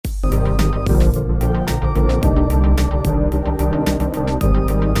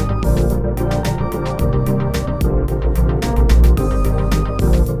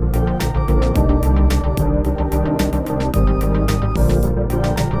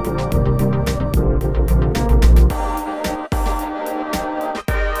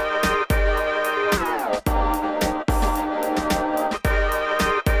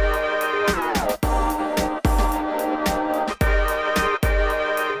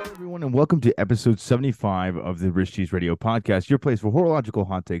everyone, and welcome to episode 75 of the Rich Cheese Radio Podcast, your place for horological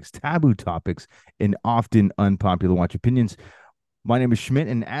hot takes, taboo topics, and often unpopular watch opinions. My name is Schmidt,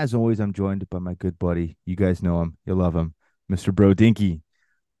 and as always, I'm joined by my good buddy. You guys know him, you love him, Mr. Bro Dinky.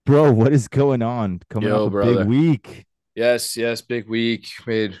 Bro, what is going on? Coming off Yo, a big brother. week. Yes, big week.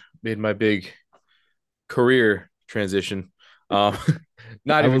 Made my big career transition. Um,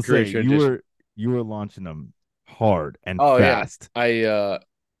 not I even will career say transition. you were launching them hard and Oh yeah. fast.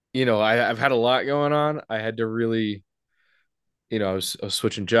 I've had a lot going on. I had to really, I was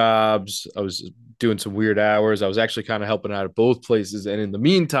switching jobs. I was doing some weird hours. I was actually kind of helping out at both places. And in the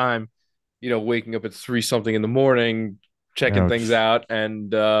meantime, waking up at three something in the morning, checking things Ouch. out and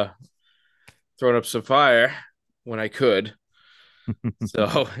throwing up some fire when I could.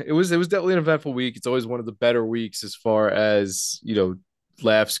 So it was definitely an eventful week. It's always one of the better weeks as far as,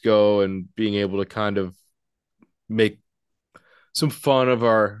 laughs go and being able to kind of make some fun of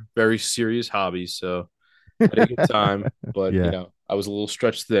our very serious hobbies. So I had a good time, but Yeah. I was a little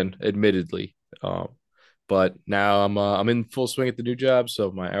stretched thin, admittedly. Um, but now I'm in full swing at the new job,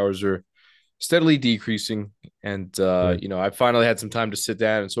 so my hours are steadily decreasing, and Good. I finally had some time to sit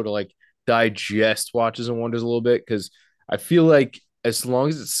down and sort of like digest Watches and Wonders a little bit because I feel like as long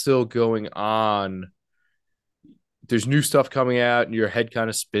as it's still going on, there's new stuff coming out, and your head kind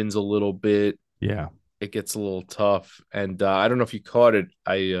of spins a little bit. Yeah. It gets a little tough, and I don't know if you caught it.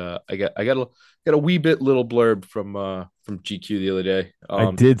 I got a wee bit little blurb from GQ the other day.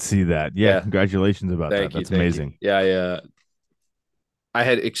 I did see that. Yeah, Yeah, congratulations about that. That's thank you. amazing. Yeah, I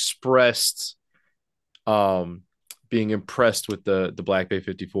had expressed um being impressed with the Black Bay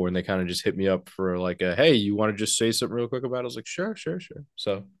 54, and they kind of just hit me up for like a hey, you want to just say something real quick about it? I was like, sure.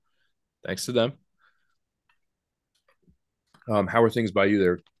 So thanks to them. How are things by you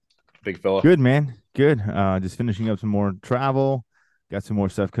there, big fella? Good, man. Good. Just finishing up some more travel. Got some more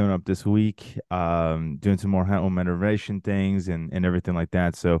stuff coming up this week. Doing some more home renovation things and everything like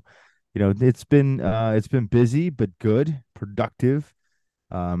that. So, it's been busy but good, productive.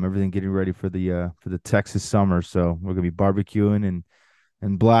 Everything getting ready for the Texas summer. So we're gonna be barbecuing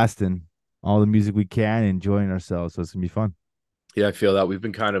and blasting all the music we can, enjoying ourselves. So it's gonna be fun. Yeah, I feel that we've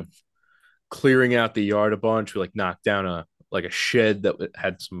been kind of clearing out the yard a bunch. We like knocked down a shed that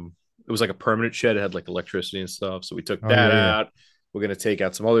had some. It was like a permanent shed. It had like electricity and stuff. So we took Oh that yeah, yeah. out. We're gonna take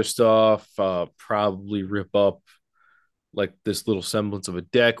out some other stuff. Probably rip up like this little semblance of a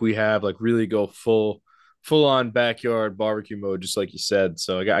deck we have. Like really go full on backyard barbecue mode, just like you said.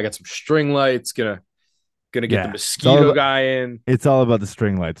 So I got some string lights. Gonna get the Yeah. It's all mosquito about guy in. it's all about the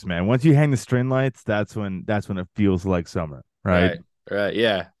string lights, man. Once you hang the string lights, that's when it feels like summer, right? Right. Right.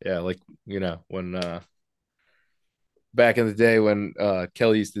 Yeah. Like, when back in the day when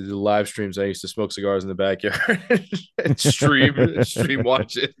Kelly used to do live streams, I used to smoke cigars in the backyard and stream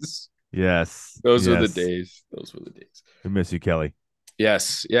watches. Yes. Those were the Yes. days. Those were the days. We miss you, Kelly.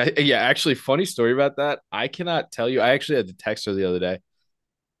 Yes. Yeah. Actually, funny story about that. I cannot tell you. I actually had to text her the other day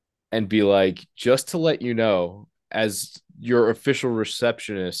and be like, just to let you know, as your official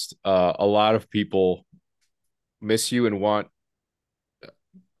receptionist, a lot of people miss you and want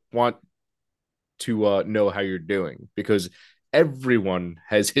to know how you're doing because everyone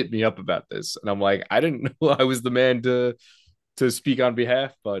has hit me up about this, and I'm like, I didn't know I was the man to speak on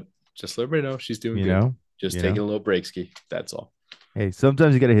behalf, but just let me know she's doing You good. know? Just You taking know? a little break ski. That's all. Hey,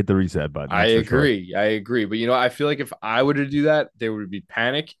 sometimes you gotta hit the reset button, I that's for sure. agree. I agree. But I feel like if I were to do that, there would be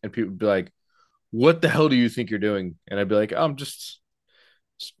panic and people would be like, what the hell do you think you're doing? And I'd be like, I'm just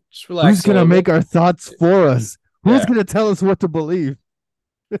Who's relaxing a gonna little bit. make our thoughts for us? Who's Yeah. gonna tell us what to believe?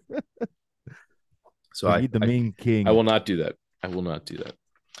 So We I, need the I main I king. will not do that. I will not do that.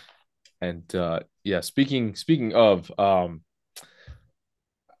 And yeah, speaking of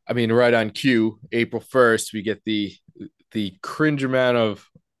I mean, right on cue, April 1st, we get the cringe amount of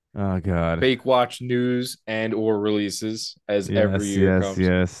Oh God. fake watch news and or releases as every Yes, year yes, comes.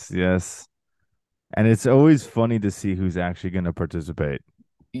 yes, yes. And it's always funny to see who's actually gonna participate.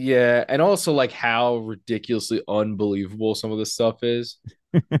 Yeah, and also like how ridiculously unbelievable some of this stuff is.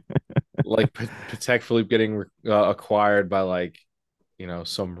 Like Patek Philippe getting acquired by like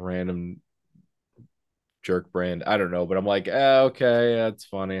some random jerk brand. I don't know, but I'm like, okay, that's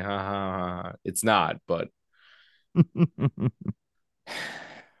funny. Ha ha ha. It's not, but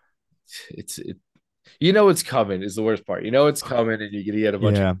it. It's coming is the worst part. It's coming, and you're gonna get a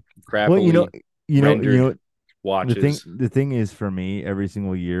bunch of Yeah. Well, crappily you rendered know, watches. the thing is for me every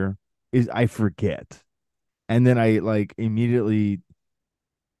single year is I forget. And then I like immediately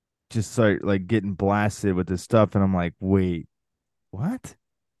just start like getting blasted with this stuff and I'm like, "Wait, what?"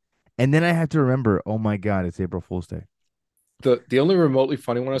 And then I have to remember, "Oh my God, it's April Fool's Day." The only remotely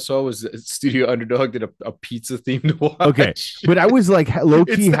funny one I saw was that Studio Underdog did a pizza themed Okay, watch. but I was like low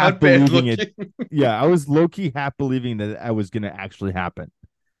It's key half not bad believing it. looking. Yeah, I was low key half believing that I was gonna actually happen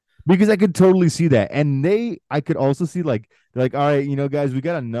because I could totally see that, and I could also see like they're like, all right, guys, we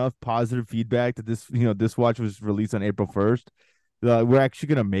got enough positive feedback that this watch was released on April 1st. We're actually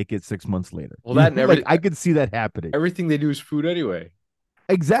gonna make it 6 months later. Well, that and Like I could see that happening. everything they do is food anyway.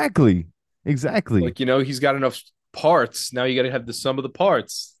 Exactly, exactly. Like, he's got enough parts. Now you got to have the sum of the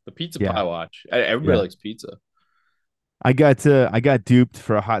parts. The pizza Yeah, pie watch. Everybody yeah. likes pizza. I got duped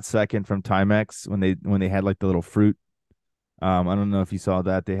for a hot second from Timex when they had like the little fruit. I don't know if you saw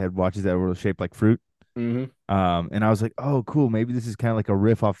that they had watches that were shaped like fruit. Mm-hmm. And I was like, oh, cool. Maybe this is kind of like a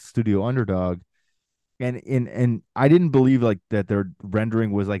riff off Studio Underdog. And I didn't believe like that their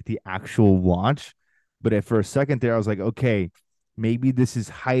rendering was like the actual watch, but for a second there, I was like, okay, maybe this is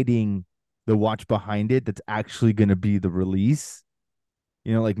hiding the watch behind it. That's actually going to be the release.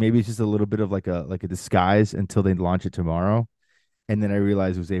 Like maybe it's just a little bit of like a disguise until they launch it tomorrow. And then I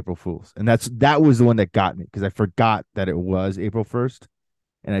realized it was April Fool's, and that was the one that got me because I forgot that it was April 1st,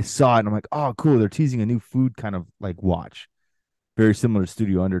 and I saw it, and I'm like, oh, cool, they're teasing a new food kind of like watch, very similar to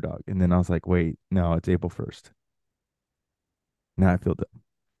Studio Underdog, and then I was like, wait, no, it's April 1st. Now I feel dumb.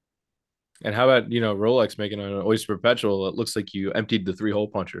 And how about, Rolex making an Oyster Perpetual? It looks like you emptied the three hole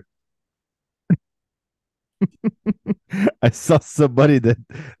puncher. I saw somebody that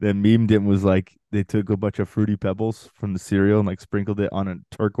memed it and was like they took a bunch of fruity pebbles from the cereal and like sprinkled it on a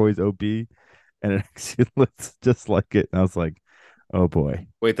turquoise OP, and it actually looks just like it. And I was like, oh boy,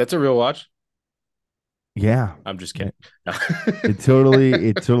 Wait, that's a real watch? yeah. I'm just kidding. No. It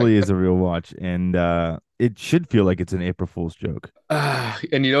totally is a real watch, and it should feel like it's an April Fool's joke.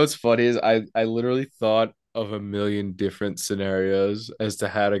 And what's funny is I literally thought of a million different scenarios as to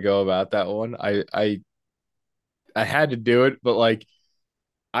how to go about that one. I had to do it, but like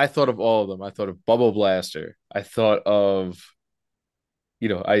I thought of all of them. I thought of Bubble Blaster. I thought of,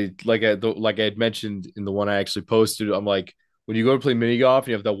 like I had mentioned in the one I actually posted. I'm like, when you go to play mini golf,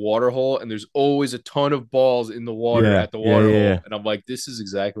 you have that water hole, and there's always a ton of balls in the water Yeah, at the yeah, water yeah, hole, yeah. and I'm like, this is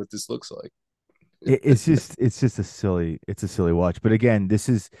exactly what this looks like. It's just a silly watch. But again, this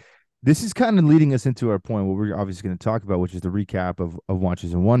is kind of leading us into our point, what we're obviously going to talk about, which is the recap of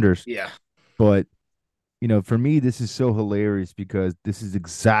Watches and Wonders. Yeah. But for me, this is so hilarious because this is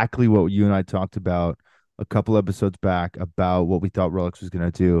exactly what you and I talked about a couple episodes back about what we thought Rolex was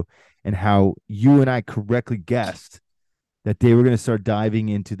going to do, and how you and I correctly guessed that they were going to start diving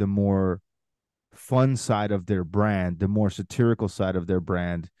into the more fun side of their brand, the more satirical side of their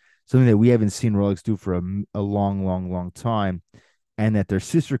brand, something that we haven't seen Rolex do for a long, long, long time, and that their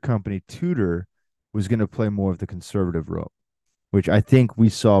sister company, Tudor, was going to play more of the conservative role, which I think we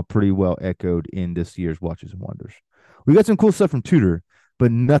saw pretty well echoed in this year's Watches and Wonders. We got some cool stuff from Tudor,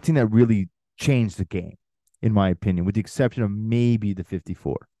 but nothing that really changed the game, in my opinion, with the exception of maybe the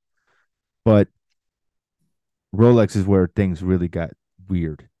 54. But Rolex is where things really got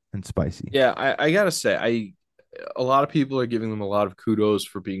weird and spicy. Yeah, I gotta say, a lot of people are giving them a lot of kudos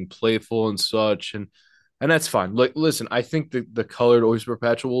for being playful and such, and that's fine. Like, listen, I think the colored Oyster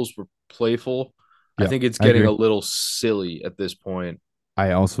Perpetuals were playful. I Yeah, think it's I getting agree. a little silly at this point.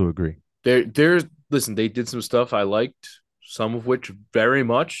 I also agree. There's listen, they did some stuff I liked, some of which very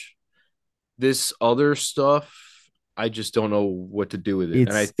much. This other stuff, I just don't know what to do with it,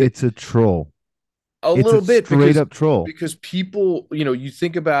 and I It's think it's a troll. a It's a little bit straight because up troll. people, you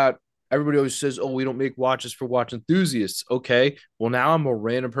think about everybody always says, "Oh, we don't make watches for watch enthusiasts." Okay, well now I'm a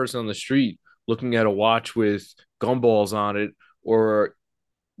random person on the street looking at a watch with gumballs on it, or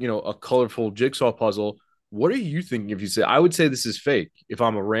a colorful jigsaw puzzle. What are you thinking if you say? I would say this is fake if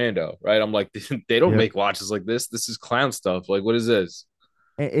I'm a rando, right? I'm like, they don't Yep. make watches like this. This is clown stuff. Like, what is this?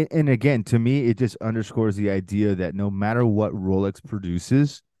 And again, to me, it just underscores the idea that no matter what Rolex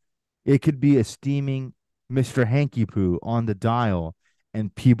produces, it could be a steaming Mr. Hanky Poo on the dial,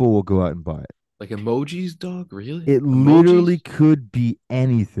 and people will go out and buy it. Like emojis, dog? Really? It literally Emojis? could be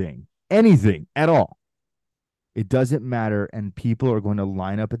anything at all. It doesn't matter, and people are going to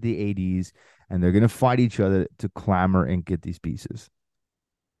line up at the 80s, and they're going to fight each other to clamor and get these pieces.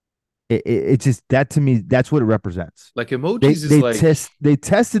 It's just that, to me, that's what it represents. Like They emojis is they like, test they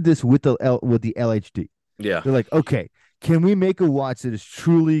tested this with the LHD. yeah. They're like, okay, can we make a watch that is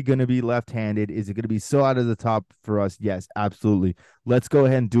truly going to be left-handed? Is it going to be so out of the top for us? Yes, absolutely. Let's go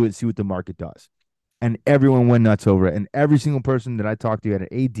ahead and do it. See what the market does. And everyone went nuts over it. And every single person that I talked to at an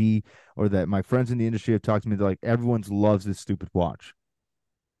AD, or that my friends in the industry have talked to me, they're like, everyone loves this stupid watch.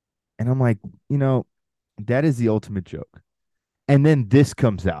 And I'm like, you know, that is the ultimate joke. And then this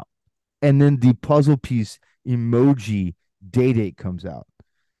comes out, and then the puzzle piece emoji Day Date comes out.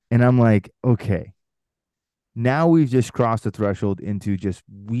 And I'm like, okay, now we've just crossed the threshold into just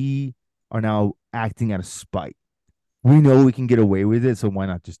we are now acting out of spite. We know we can get away with it, so why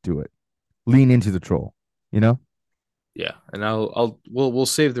not just do it? Lean into the troll, you know? Yeah, and we'll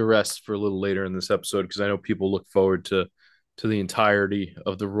save the rest for a little later in this episode because I know people look forward to the entirety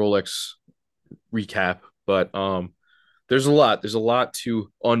of the Rolex recap. But there's a lot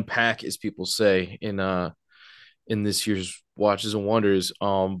to unpack, as people say in this year's Watches and Wonders.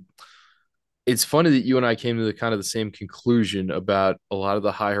 It's funny that you and I came to the kind of the same conclusion about a lot of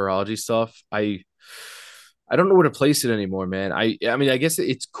the high horology stuff. I don't know where to place it anymore, man. I mean, I guess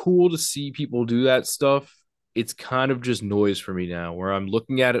it's cool to see people do that stuff. It's kind of just noise for me now, where I'm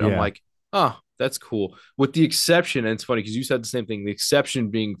looking at it, I'm Yeah. like, oh, that's cool. With the exception, and it's funny because you said the same thing. The exception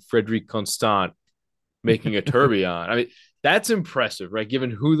being Frederic Constant making a tourbillon. I mean, that's impressive, right?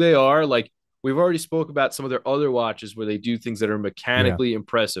 Given who they are, like we've already spoke about some of their other watches where they do things that are Yeah. mechanically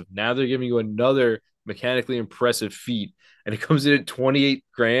impressive. Now they're giving you another mechanically impressive feat, and it comes in at 28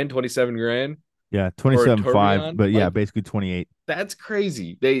 grand, 27 grand Yeah. for a 27.5, tourbillon. but yeah, Like basically 28. that's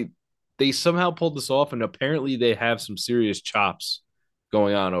crazy. They somehow pulled this off, and apparently they have some serious chops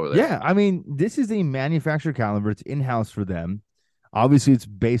going on over there. Yeah. I mean, this is a manufacturer caliber. It's in house for them. Obviously, it's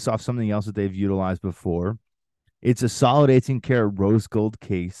based off something else that they've utilized before. It's a solid 18 karat rose gold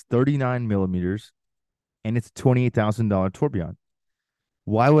case, 39 millimeters, and it's $28,000 tourbillon.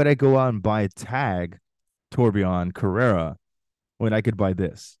 Why would I go out and buy a tag tourbillon Carrera when I could buy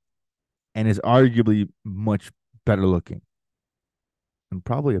this? And is arguably much better looking and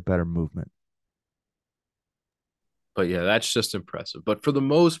probably a better movement. But yeah, that's just impressive. But for the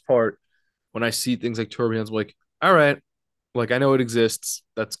most part, when I see things like tourbillons, I'm like, all right, like I know it exists.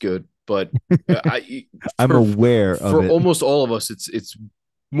 That's good. But I I'm for aware of for it. almost all of us, it's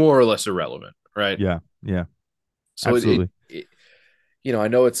more or less irrelevant, right? Yeah, yeah, So absolutely. I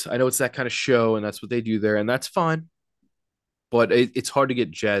know it's that kind of show, and that's what they do there, and that's fine. But it's hard to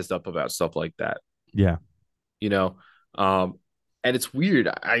get jazzed up about stuff like that, Yeah, you know. Um, and it's weird.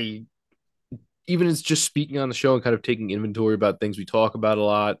 I even as just speaking on the show and kind of taking inventory about things we talk about a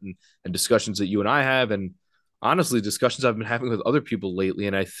lot and discussions that you and I have, and honestly, discussions I've been having with other people lately.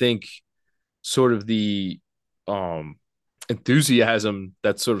 And I think sort of the um enthusiasm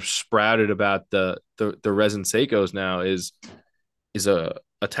that's sort of sprouted about the resin Seikos now is a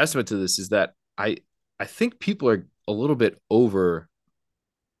testament to this is that I think people are a little bit over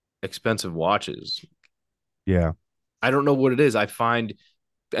expensive watches. yeah. I don't know what it is. I find,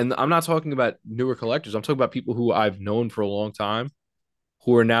 and I'm not talking about newer collectors. I'm talking about people who I've known for a long time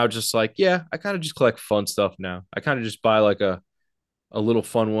who are now just like, yeah, I kind of just collect fun stuff now. I kind of just buy like a little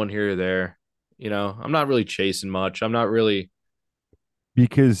fun one here or there. I'm not really chasing much. I'm not really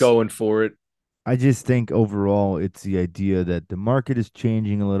Because going for it. I just think overall it's the idea that the market is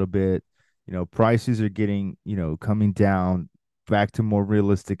changing a little bit. Prices are getting, coming down back to more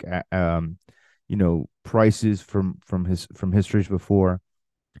realistic prices from histories before.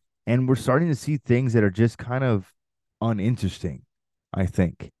 And we're starting to see things that are just kind of uninteresting, I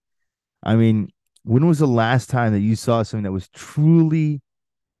think. I mean, when was the last time that you saw something that was truly,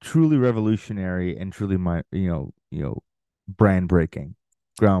 truly revolutionary and truly brand breaking,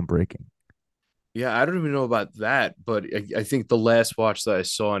 groundbreaking? Yeah, I don't even know about that, but I think the last watch that I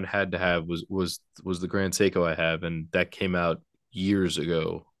saw and had to have was the Grand Seiko I have, and that came out years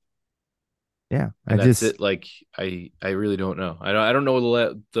ago. Yeah, I And that's just it. Like I really don't know. I don't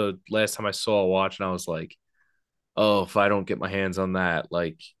know the last time I saw a watch and I was like, oh, if I don't get my hands on that,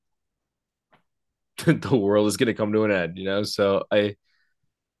 like the world is gonna come to an end. So and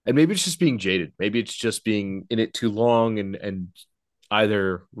maybe it's just being jaded. Maybe it's just being in it too long and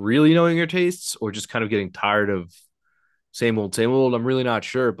either really knowing your tastes or just kind of getting tired of same old, same old. I'm really not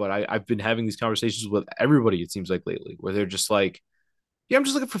sure, but I've been having these conversations with everybody, it seems like lately, where they're just like, yeah, I'm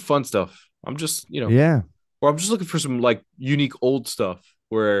just looking for fun stuff. I'm just, yeah, or I'm just looking for some like unique old stuff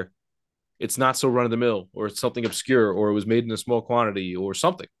where it's not so run of the mill, or it's something obscure, or it was made in a small quantity, or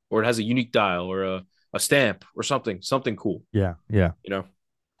something, or it has a unique dial, or a stamp, or something cool, yeah, yeah. you know.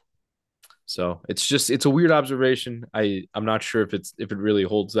 So it's a weird observation. I'm not sure if it really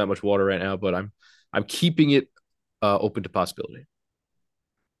holds that much water right now, but I'm keeping it open to possibility.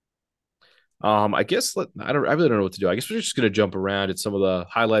 I guess I really don't know what to do. I guess we're just gonna jump around at some of the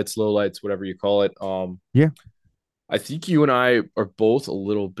highlights, lowlights, whatever you call it. Yeah, I think you and I are both a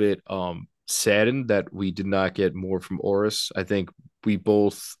little bit saddened that we did not get more from Oris. I think we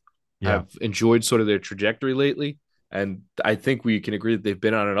both yeah. have enjoyed sort of their trajectory lately. And I think we can agree that they've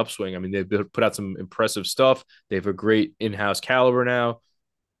been on an upswing. I mean, put out some impressive stuff. They have a great in-house caliber now.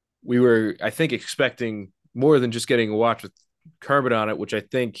 We were, I think, expecting more than just getting a watch with Kermit on it, which I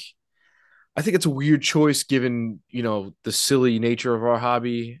think it's a weird choice given, the silly nature of our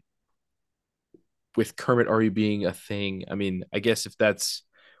hobby with Kermit already being a thing. I mean, I guess if that's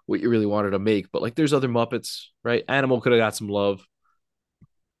what you really wanted to make, but like there's other Muppets, right? Animal could have got some love.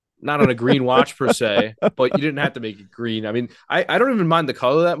 Not on a green watch per se, but you didn't have to make it green. I mean, I don't even mind the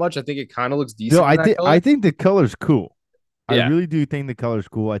color that much. I think it kind of looks No, decent in that I color. think the color's cool. I Yeah. really do think the color's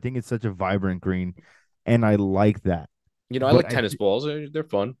cool. I think it's such a vibrant green, and I like that. I But like tennis balls. They're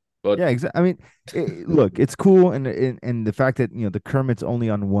fun, but yeah, exactly. I mean, look, it's cool, and the fact that the Kermit's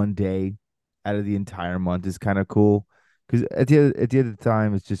only on one day out of the entire month is kind of cool because at the end of the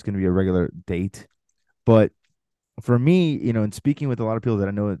time, it's just going to be a regular date. But for me, and speaking with a lot of people that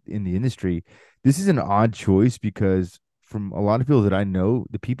I know in the industry, this is an odd choice because from a lot of people that I know,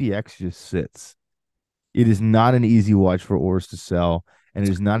 the PPX just sits. It is not an easy watch for Oris to sell, and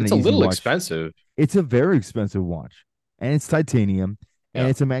it is not an it's a easy little watch. expensive. It's a very expensive watch, and it's titanium, and Yeah.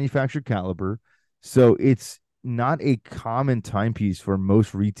 it's a manufactured caliber, so it's not a common timepiece for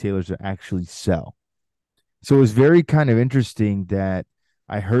most retailers to actually sell. So it was very kind of interesting that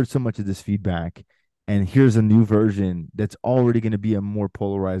I heard so much of this feedback, and here's a new version that's already going to be a more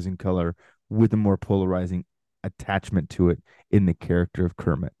polarizing color with a more polarizing attachment to it in the character of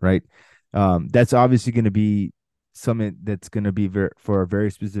Kermit, right? That's obviously going to be something that's going to be for a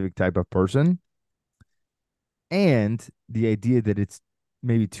very specific type of person, and the idea that it's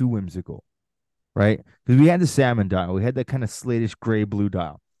maybe too whimsical, right? Because we had the salmon dial, we had that kind of slatish gray blue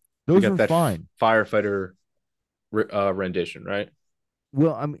dial. We Those got were that fine. firefighter rendition, right?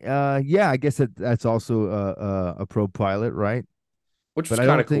 Well, yeah, I guess that's also a pro pilot, right? Which was But I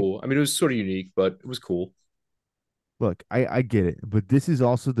kind of don't think. cool. I mean, it was sort of unique, but it was cool. Look, I get it, but this is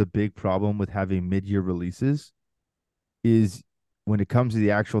also the big problem with having mid-year releases is when it comes to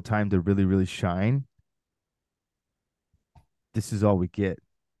the actual time to really shine. This is all we get,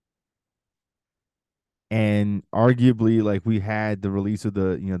 and arguably, like we had the release of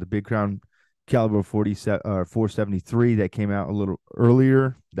the Big Crown Caliber 47 or 473 that came out a little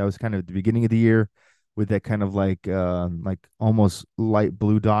earlier. That was kind of at the beginning of the year with that kind of like almost light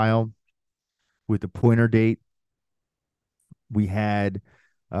blue dial with the pointer date. We had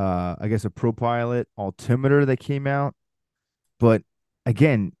I guess a ProPilot altimeter that came out, but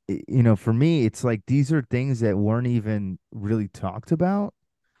again, for me it's like these are things that weren't even really talked about.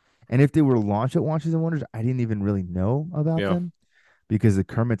 And if they were launched at Watches and Wonders, I didn't even really know about Yeah. them because the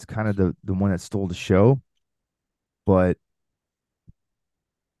Kermit's kind of the one that stole the show. But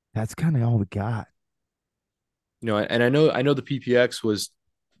that's kind of all we got. And I know the PPX was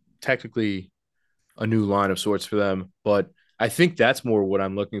technically a new line of sorts for them, but I think that's more what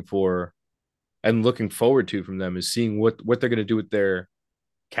I'm looking for and looking forward to from them is seeing what they're going to do with their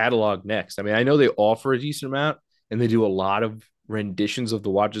catalog next. I mean, I know they offer a decent amount and they do a lot of renditions of the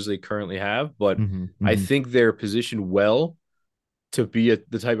watches they currently have, but Hmm. I Hmm. think they're positioned well to be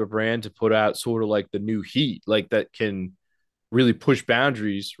the type of brand to put out sort of like the new heat, like that can really push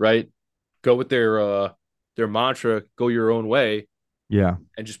boundaries, right? Go with their mantra, go your own way, Yeah,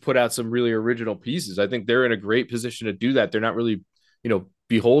 and just put out some really original pieces. I think they're in a great position to do that. They're not really,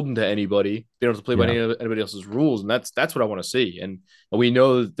 beholden to anybody. They don't have to play by yeah, anybody else's rules, and that's what I want to see. And we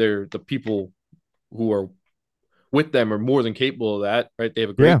know that they're the people who are with them are more than capable of that, right? They have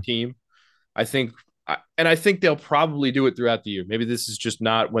a yeah, great team. I think, and I think they'll probably do it throughout the year. Maybe this is just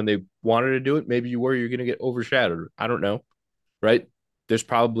not when they wanted to do it. Maybe you're going to get overshadowed. I don't know, right? There's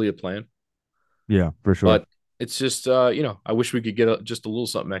probably a plan, yeah, for sure. but it's just, I wish we could get just a little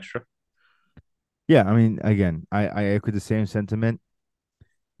something extra. Yeah, I mean, again, I echo the same sentiment.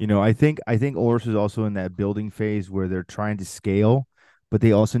 I think Oris is also in that building phase where they're trying to scale, but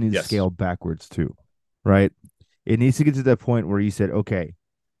they also need to Yes. scale backwards too, right? It needs to get to that point where you said, okay,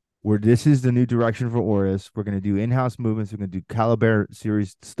 where this is the new direction for Oris. We're going to do in-house movements. We're going to do Caliber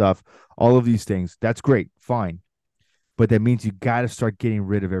series stuff. All of these things. That's great, fine, but that means you got to start getting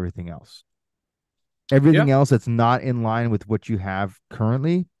rid of everything else. Yeah. Everything else that's not in line with what you have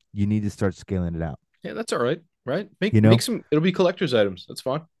currently, you need to start scaling it out. Yeah, that's all right. Right. You Make know, some, it'll be collector's items. That's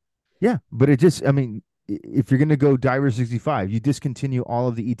fine. Yeah, but it just, I mean, if you're going to go Diver 65, you discontinue all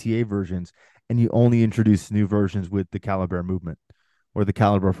of the ETA versions and you only introduce new versions with the Caliber movement or the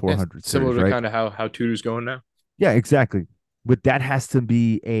Caliber Yeah. 400 series, Similar to right? kind of how Tudor's going now. Yeah, exactly. But that has to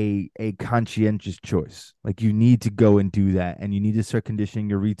be a conscientious choice. Like you need to go and do that, and you need to start conditioning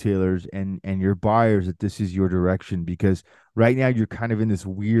your retailers and your buyers that this is your direction because right now you're kind of in this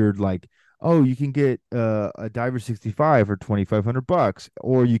weird like, oh, you can get a Diver 65 for $2,500,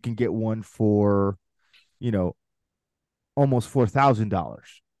 or you can get one for you know almost $4,000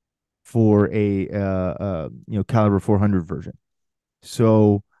 for a caliber 400 version.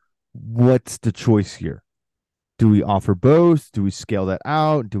 So what's the choice here? Do we offer both? Do we scale that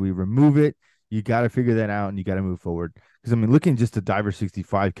out? Do we remove it? You got to figure that out and you got to move forward. Because I mean, looking just the Diver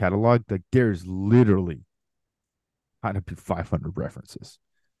 65 catalog, like there's literally kind of 500 references.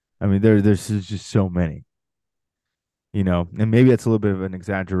 I mean, there's just so many, and maybe that's a little bit of an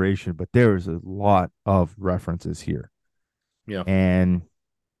exaggeration, but there's a lot of references here. Yeah. And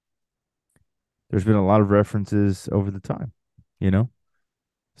there's been a lot of references over the time, you know?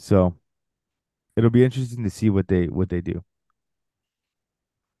 So it'll be interesting to see what they do.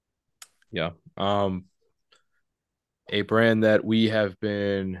 Yeah. A brand that we have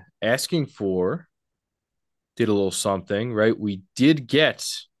been asking for did a little something, right? We did get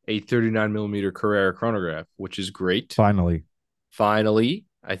a 39 millimeter Carrera chronograph, which is great. Finally. Finally,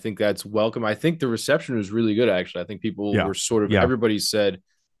 I think that's welcome. I think the reception was really good, actually. I think people Yeah. were sort of, Yeah. everybody said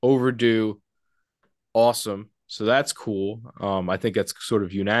overdue, awesome. So that's cool. I think that's sort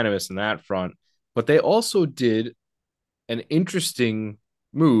of unanimous in that front. But they also did an interesting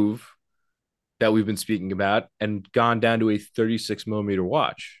move that we've been speaking about and gone down to a 36 millimeter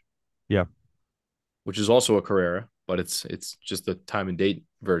watch, Yeah. which is also a Carrera, but it's just the time and date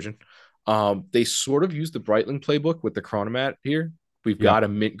version. They sort of use the Breitling playbook with the chronomat here. We've Yeah. got a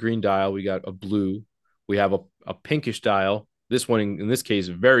mint green dial, we got a blue, we have a pinkish dial. This one, in this case,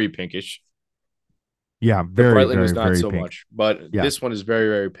 very pinkish. Yeah. The Very, Breitling was very, not very so pink. muck, but Yeah. this one is very,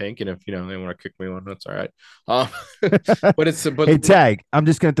 very pink. And if they want to kick me one, that's all right. Um, but it's but Hey, Tag, I'm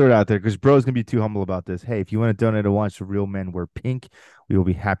just going to throw it out there because bro's going to be too humble about this. Hey, if you want to donate a watch to Real Men Wear Pink, we will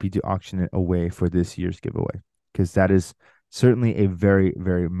be happy to auction it away for this year's giveaway because that is certainly a very,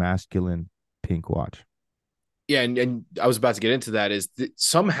 very masculine pink watch. yeah, and I was about to get into that.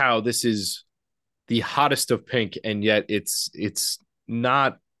 Somehow this is the hottest of pink, and yet it's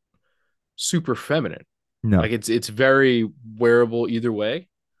not super feminine. Like No. it's very wearable either way.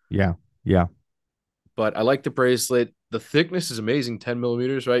 Yeah. Yeah. But I like the bracelet. The thickness is amazing, 10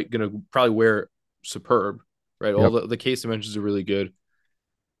 millimeters, right? Gonna probably wear superb, right? All Yep. the case dimensions are really good.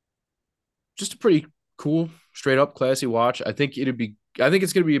 Just a pretty cool, straight up classy watch. I think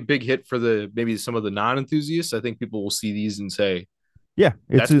it's gonna be a big hit for the maybe some of the non-enthusiasts. I think people will see these and say, Yeah.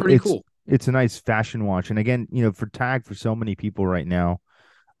 It's that's a pretty it's cool. it's a nice fashion watch. And again, for Tag for so many people right now,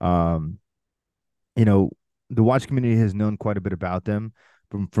 um, you know, the watch community has known quite a bit about them.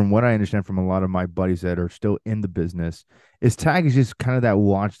 From what I understand from a lot of my buddies that are still in the business, is Tag is just kind of that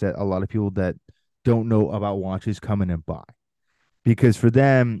watch that a lot of people that don't know about watches come in and buy. Because for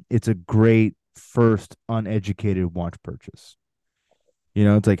them, it's a great first uneducated watch purchase.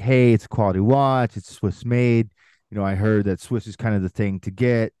 It's like, hey, it's a quality watch, it's Swiss made. I heard that Swiss is kind of the thing to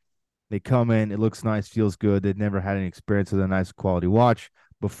get. They come in, it looks nice, feels good. They've never had any experience with a nice quality watch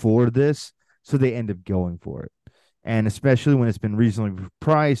before this, so they end up going for it. And especially when it's been reasonably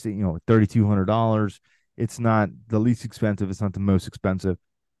priced, $3,200, it's not the least expensive, it's not the most expensive.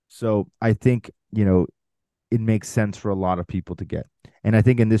 So I think, it makes sense for a lot of people to get. And I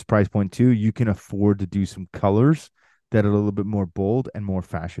think in this price point too, you can afford to do some colors that are a little bit more bold and more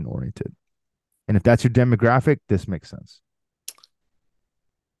fashion oriented. And if that's your demographic, this makes sense.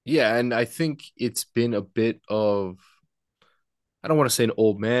 Yeah, and I think it's been a bit of, I don't want to say an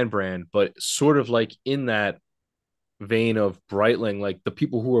old man brand, but sort of like in that vein of Breitling, like the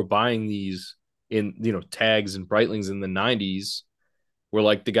people who are buying these in, tags and Breitlings in the 90s were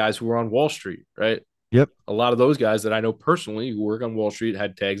like the guys who were on Wall Street, right? Yep. A lot of those guys that I know personally who work on Wall Street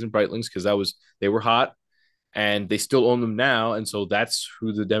had tags and Breitlings because they were hot and they still own them now. And so that's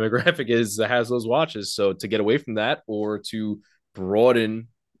who the demographic is that has those watches. So to get away from that or to broaden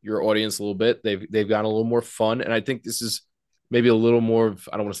your audience a little bit, they've gotten a little more fun. And I think this is maybe a little more of,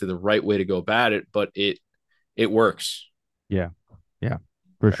 I don't want to say the right way to go about it, but it works. Yeah. Yeah.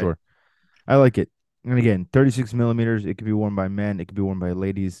 For Right. sure. I like it. And again, 36 millimeters, it could be worn by men, it could be worn by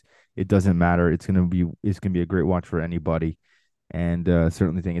ladies. It doesn't matter. It's gonna be a great watch for anybody. And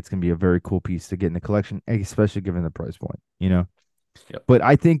certainly think it's gonna be a very cool piece to get in the collection, especially given the price point. Yep. But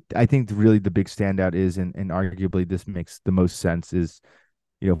I think really the big standout is, and arguably this makes the most sense, is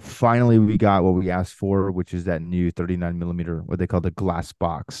finally we got what we asked for, which is that new 39 millimeter, what they call the glass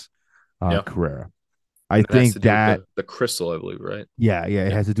box Yeah. Carrera. I And it has to think do with that the crystal, I believe, right? yeah, yeah, it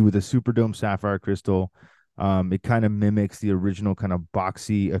Yeah. has to do with the Superdome sapphire crystal. It kind of mimics the original kind of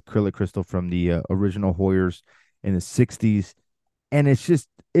boxy acrylic crystal from the original Hoyers in the 60s. And it's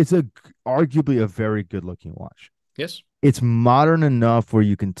arguably a very good looking watch. Yes. It's modern enough where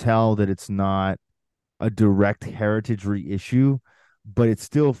you can tell that it's not a direct heritage reissue, but it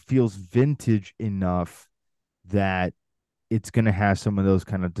still feels vintage enough that it's going to have some of those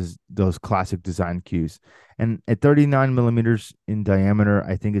kind of those classic design cues. And at 39 millimeters in diameter,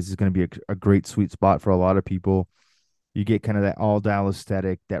 I think this is going to be a great sweet spot for a lot of people. You get kind of that all dial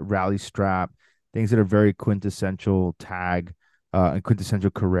aesthetic, that rally strap, things that are very quintessential tag and quintessential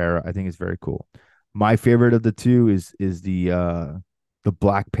Carrera. I think is very cool. My favorite of the two is the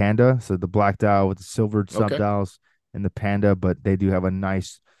Black Panda. So the black dial with the silvered sub Okay. dials and the Panda, but they do have a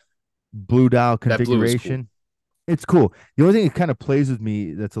nice blue dial That blue is cool. configuration. It's cool. The only thing that kind of plays with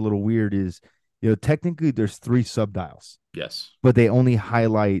me that's a little weird is, technically there's three sub dials, Yes. but they only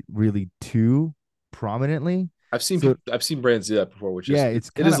highlight really two prominently. So I've seen brands do that before, which yeah, is it's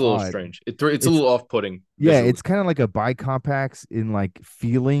it kind is of a little odd. strange. It's a It's little off-putting Yeah, visually. it's kind of like a bicompax in like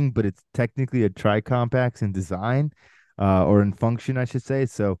feeling, but it's technically a tricompax in design, or in function, I should say.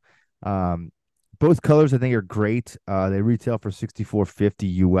 So, um, both colors I think are great. They retail for 64.50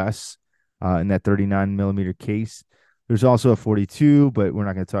 US, in that 39 millimeter case. There's also a 42, but we're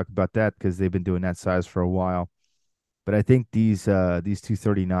not going to talk about that because they've been doing that size for a while. But I think these two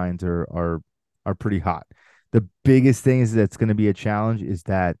 39s are pretty hot. The biggest thing is that's going to be a challenge is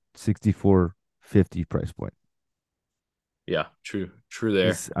that 64.50 price point. Yeah, true. True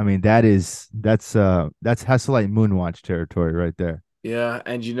there. I mean, that's Hasselite Moonwatch territory right there. Yeah,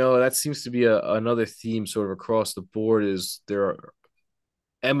 and that seems to be another theme sort of across the board is there are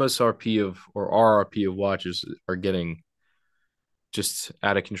MSRP of or RRP of watches are getting just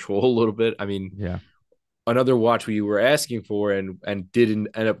out of control a little bit. I mean, Yeah. another watch we were asking for and didn't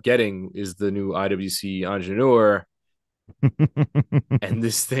end up getting is the new IWC Ingenieur, and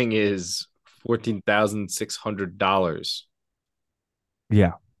this thing is $14,600.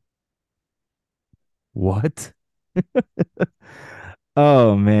 Yeah. What?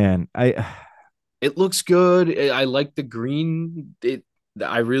 Oh man. It looks good. I like the green.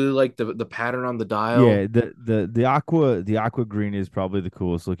 I really like the pattern on the dial. Yeah, the aqua green is probably the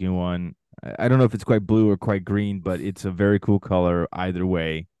coolest looking one. I don't know if it's quite blue or quite green, but it's a very cool color either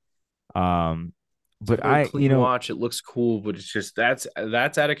way. Um It's a but very clean watch. It looks cool, but it's just that's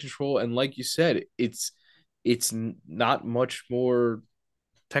out of control. And like you said, it's not much more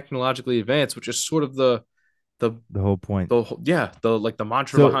technologically advanced, which is sort of the the whole point. the like the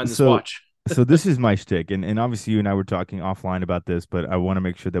mantra So behind this so watch. so this is my shtick, and obviously you and I were talking offline about this, but I want to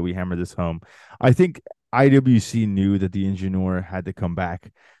make sure that we hammer this home. I think IWC knew that the Ingenieur had to come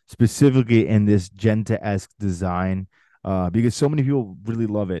back, specifically in this Genta-esque design, because so many people really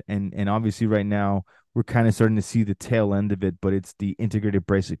love it, and obviously right now we're kind of starting to see the tail end of it, but it's the integrated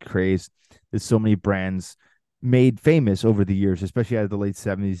bracelet craze that so many brands made famous over the years, especially out of the late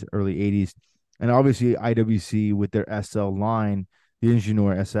 70s, early 80s, and obviously IWC with their SL line, the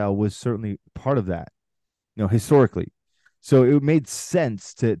Ingenieur SL was certainly part of that, historically. So it made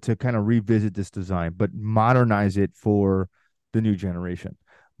sense to kind of revisit this design, but modernize it for the new generation.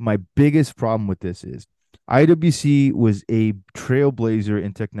 My biggest problem with this is IWC was a trailblazer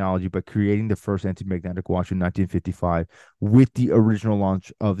in technology by creating the first anti-magnetic watch in 1955 with the original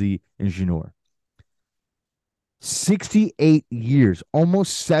launch of the Ingenieur. 68 years,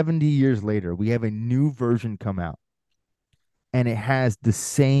 almost 70 years later, we have a new version come out and it has the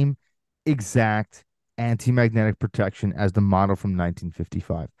same exact anti-magnetic protection as the model from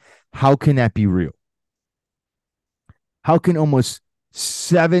 1955. How can that be real? How can almost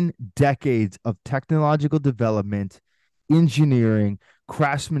 7 decades of technological development, engineering,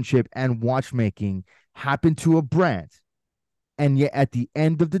 craftsmanship, and watchmaking happen to a brand, and yet at the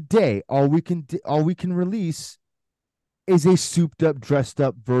end of the day, all we can release is a souped up, dressed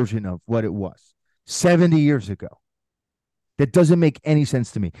up version of what it was 70 years ago? That doesn't make any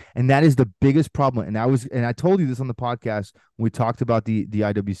sense to me. And that is the biggest problem. And I told you this on the podcast when we talked about the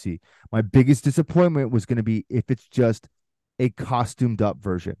IWC. My biggest disappointment was going to be if it's just a costumed up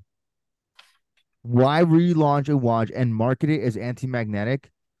version. Why relaunch a watch and market it as anti-magnetic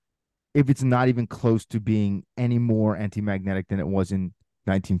if it's not even close to being any more anti-magnetic than it was in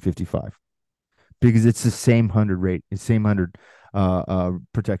 1955? Because it's the same 100 rate, it's same 100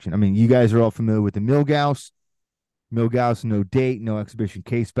 protection. I mean, you guys are all familiar with the Milgauss, no date, no exhibition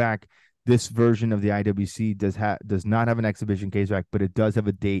case back. This version of the IWC does not have an exhibition case back, but it does have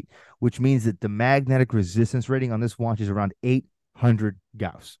a date, which means that the magnetic resistance rating on this watch is around 800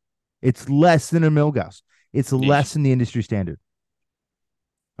 Gauss. It's less than a Milgauss. It's Yeesh. less than the industry standard.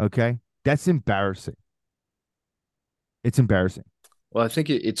 Okay, that's embarrassing. It's embarrassing. Well, I think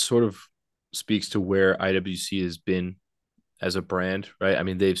it sort of speaks to where IWC has been as a brand, right? I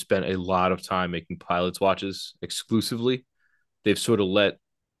mean, they've spent a lot of time making pilots watches exclusively. They've sort of let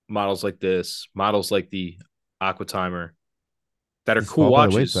models like this, models like the Aqua Timer, that are Just cool fall by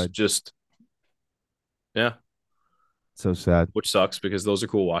the watches, wayside. just yeah. So sad. which sucks because those are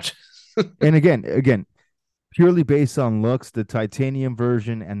cool watches. And again, purely based on looks, the titanium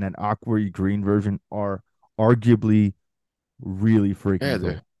version and that aqua green version are arguably really Yeah, freaking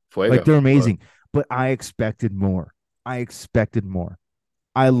they're cool. Like fuego, they're but amazing, but I expected more. I expected more.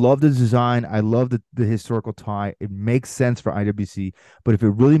 I love the design. I love the historical tie. It makes sense for IWC, but if it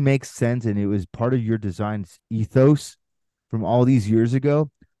really makes sense and it was part of your design's ethos from all these years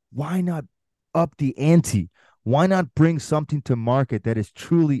ago, why not up the ante? Why not bring something to market that is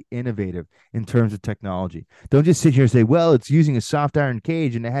truly innovative in terms of technology? Don't just sit here and say, well, it's using a soft iron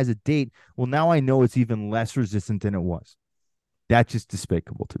cage and it has a date. Well, now I know it's even less resistant than it was. That's just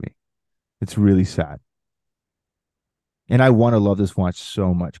despicable to me. It's really sad. And I want to love this watch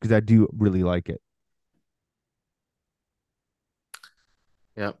so much because I do really like it.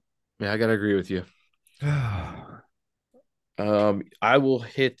 yeah, yeah, I gotta agree with you. Yeah. I'll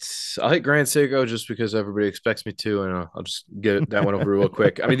hit Grand Seiko just because everybody expects me to, and I'll just get that one over real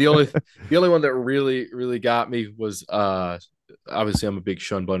quick. I mean, the only one that really got me was obviously I'm a big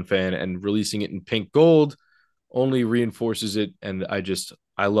Shunbun fan, and releasing it in pink gold only reinforces it, and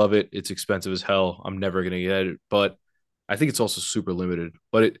I love it. It's expensive as hell. I'm never gonna get it, but I think it's also super limited.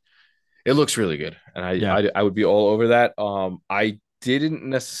 But it looks really good, and I would be all over that. I didn't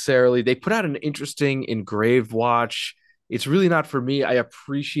necessarily. They put out an interesting engraved watch. It's really not for me. I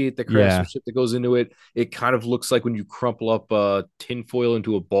appreciate the Yeah. craftsmanship that goes into it. It kind of looks like when you crumple up tinfoil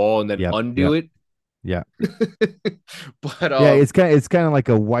into a ball and then Yep. undo Yep. it. Yeah. But Yeah. It's kind of like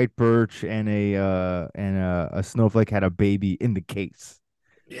a white birch and a snowflake had a baby in the case,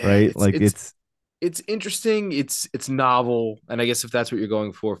 yeah, right? Like it's it's interesting. It's novel, and I guess if that's what you're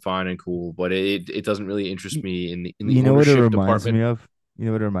going for, fine and cool. But it doesn't really interest me in the you know what it ownership reminds department. me of? You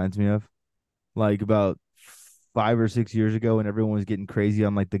know what it reminds me of? Like about 5 or 6 years ago when everyone was getting crazy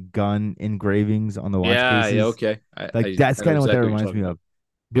on like the gun engravings on the watch Yeah, cases. okay. Like that's I know kind of what that exactly what you're reminds talking me about. of.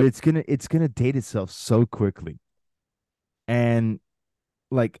 But Yep. it's gonna date itself so quickly. And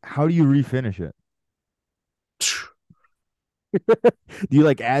like how do you refinish it? Do you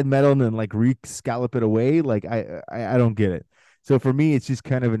like add metal and then like re-scallop it away? Like I don't get it. So for me, it's just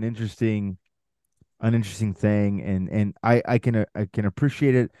kind of an interesting thing, and I can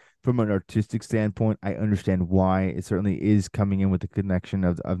appreciate it from an artistic standpoint. I understand why it certainly is coming in with the connection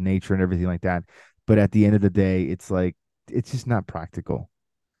of nature and everything like that. But at the end of the day, it's like it's just not practical.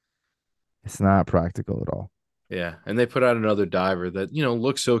 It's not practical at all. Yeah, and they put out another diver that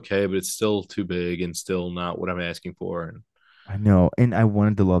looks okay, but it's still too big and still not what I'm asking for. And I know, and I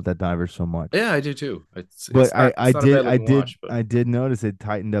wanted to love that diver so much. yeah, I do too. It's But it's not it's not a bad looking watch, but I did notice it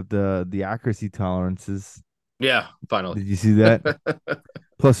tightened up the accuracy tolerances. yeah, finally. Did you see that?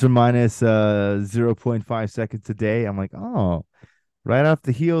 Plus or minus 0.5 seconds a day. I'm like, oh, right off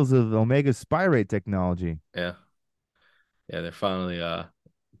the heels of Omega spy rate technology. Yeah, yeah, they're finally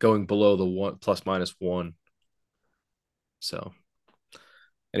going below the one plus minus one. So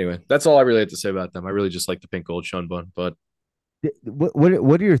anyway, that's all I really have to say about them. I really just like the pink gold Shunbun, but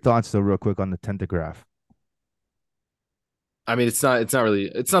What are your thoughts though, real quick, on the tentograph? I mean, it's not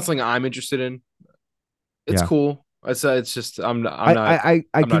something I'm interested in. It's Yeah. cool. It's just I, I, I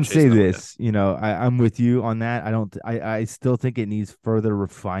I'm not can say chasing them with it. this, I'm with you on that. I still think it needs further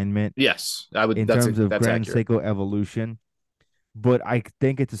refinement Yes, I would. in terms of That's Grand accurate. Seiko evolution, but I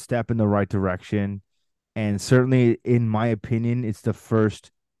think it's a step in the right direction. And certainly, in my opinion, it's the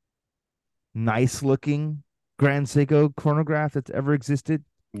first nice looking Grand Seiko chronograph that's ever existed.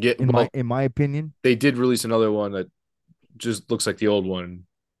 Yeah, In my well, in my opinion, they did release another one that just looks like the old one.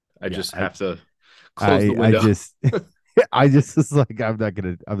 I yeah, just have to close the I window. just I just was like I'm not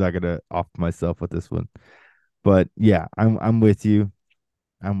gonna off myself with this one. But yeah, I'm with you.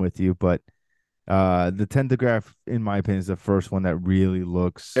 I'm with you. But the tentograph, in my opinion, is the first one that really It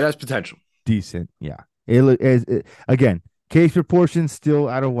looks has potential. decent. Yeah. Again, case proportions still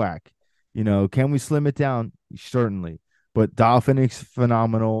out of whack. Can we slim it down? Certainly. But Dolphin is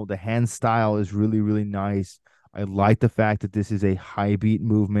phenomenal. The hand style is really, really nice. I like the fact that this is a high beat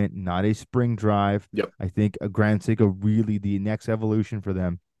movement, not a spring drive. Yep. I think a Grand Seiko really the next evolution for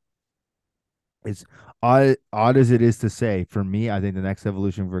them. It's odd as it is to say, for me, I think the next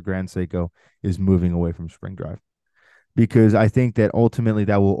evolution for Grand Seiko is moving away from spring drive because I think that ultimately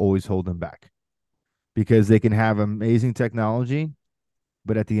that will always hold them back because they can have amazing technology,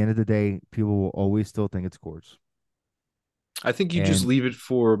 but at the end of the day, people will always still think it's quartz. I think you just And leave it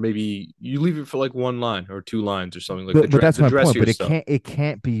for maybe you leave it for like one line or two lines or something like but that's the my point. dressier But it stuff.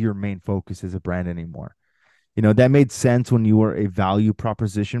 can't be your main focus as a brand anymore. That made sense when you were a value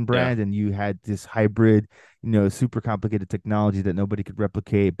proposition Yeah. brand and you had this hybrid, super complicated technology that nobody could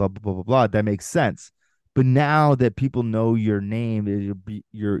replicate, blah blah blah blah blah. That makes sense. But now that people know your name,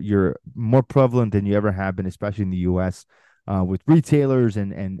 you're more prevalent than you ever have been, especially in the U.S. With retailers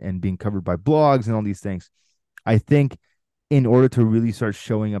and being covered by blogs and all these things. I think in order to really start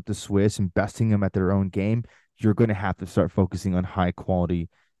showing up the Swiss and besting them at their own game, you're going to have to start focusing on high quality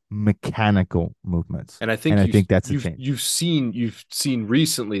mechanical movements. And I And think I you've think that's a you've change. you've seen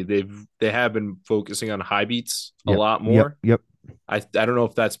recently they have been focusing on high beats a Yep. lot Yep. more. Yep. I don't know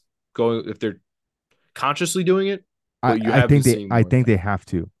if that's going if they're consciously doing it, but you I have been think they seeing I more of think that. they have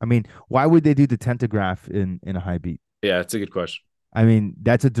to. I mean, why would they do the tentograph in a high beat? Yeah, it's a good question. I mean,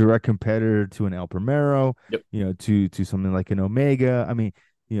 that's a direct competitor to an El Primero, Yep. to something like an Omega. I mean,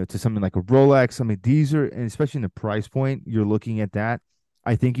 to something like a Rolex. I mean, these are, and especially in the price point, you're looking at that.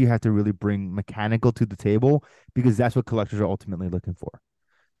 I think you have to really bring mechanical to the table because that's what collectors are ultimately looking for.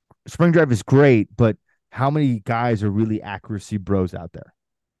 Spring drive is great, but how many guys are really accuracy bros out there?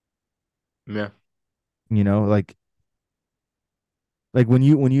 Yeah. You know, like when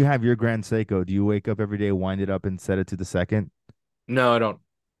you have your Grand Seiko, do you wake up every day, wind it up, and set it to the second? No, I don't.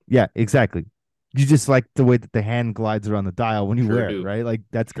 Yeah, exactly. You just like the way that the hand glides around the dial when you Sure wear it, do. right? Like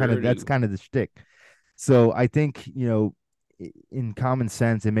Sure that's do. kind of the shtick. So I think, in common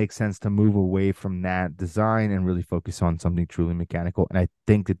sense, it makes sense to move away from that design and really focus on something truly mechanical. And I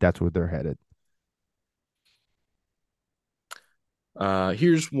think that that's where they're headed.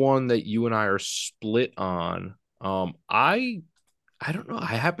 Here's one that you and I are split on. I don't know.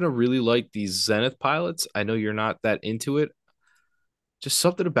 I happen to really like these Zenith pilots. I know you're not that into it. Just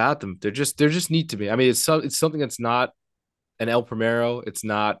something about them. They're just neat to me. I mean, it's something that's not an El Primero. It's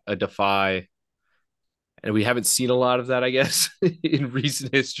not a Defy, and we haven't seen a lot of that, I guess, in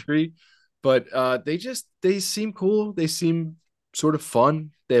recent history. But they seem cool. They seem sort of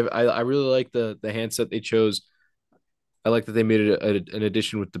fun. I really like the handset they chose. I like that they made it an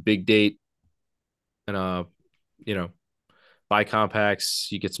addition with the big date and you know buy compacts.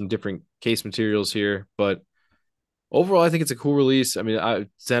 You get some different case materials here, but overall, I think it's a cool release. I mean,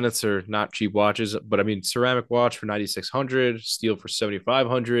 Zeniths are not cheap watches, but I mean, ceramic watch for 9,600, steel for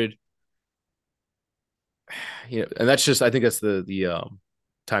 7,500. And that's just I think that's the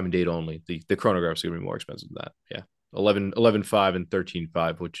time and date only. The chronograph's gonna be more expensive than that. Yeah, 11.5 and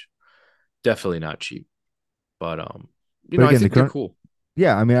 13.5, which definitely not cheap. But But I again, the think they're current, cool.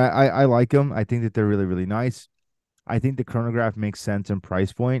 yeah, I mean, I like them. I think that they're really, really nice. I think the chronograph makes sense in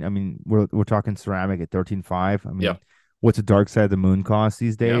price point. I mean, we're talking ceramic at 13.5. I Yeah, mean, what's a dark side of the moon cost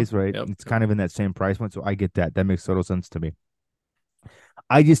these yeah, days, right? yeah. It's kind of in that same price point. So I get that. That makes total sense to me.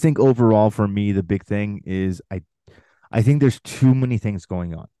 I just think overall for me, the big thing is I think there's too many things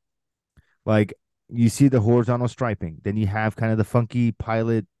going on. Like you see the horizontal striping, then you have kind of the funky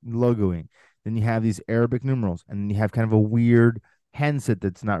pilot logoing, then you have these Arabic numerals, and then you have kind of a weird handset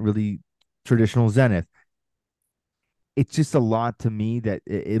that's not really traditional Zenith. It's just a lot to me that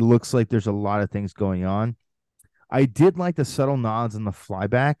it looks like there's a lot of things going on. I did like the subtle nods and the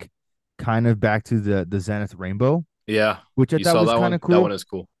flyback, kind of back to the Zenith Rainbow, Yeah. which I You thought saw was that kind one? of That one cool. is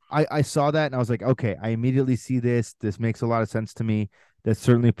cool. I saw that and I was like, okay, I immediately see this. This makes a lot of sense to me. That's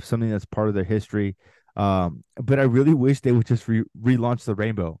certainly something that's part of their history. But I really wish they would just relaunch the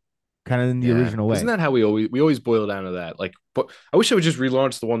Rainbow, kind of in the Yeah. original Isn't way. that how we always boil down to that? Like, but I wish I would just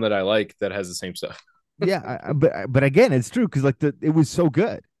relaunch the one that I like that has the same stuff. Yeah, but again, it's true because like it was so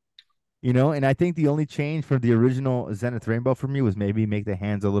good, and I think the only change from the original Zenith Rainbow for me was maybe make the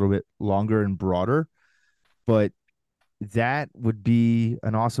hands a little bit longer and broader, but that would be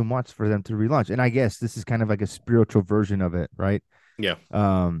an awesome watch for them to relaunch. And I guess this is kind of like a spiritual version of it, right? Yeah.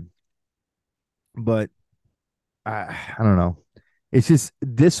 Um, but I don't know. It's just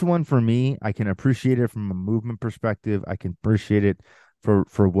this one for me. I can appreciate it from a movement perspective. I can appreciate it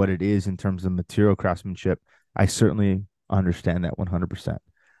for what it is in terms of material craftsmanship. I certainly understand that 100%.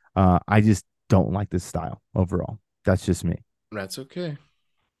 I just don't like this style overall. That's just me. That's okay.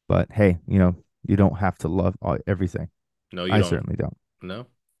 But hey, you don't have to love everything. No, you I don't. certainly don't. No,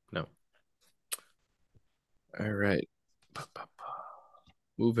 no. All right.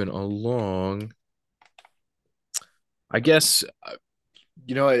 Moving along. I guess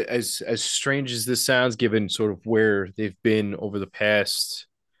as strange as this sounds, given sort of where they've been over the past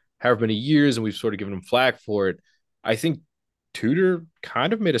however many years, and we've sort of given them flack for it. I think Tudor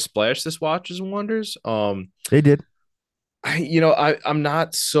kind of made a splash this Watches and Wonders. They did. I'm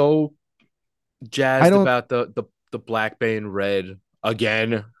not so I jazzed don't. about the Black Bane Red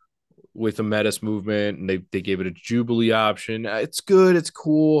again with the Metis movement, and they gave it a Jubilee option. It's good, it's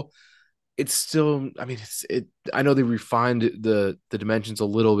cool. It's still, I mean, I know they refined the dimensions a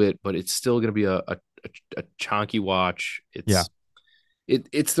little bit, but it's still going to be a chunky watch. Yeah.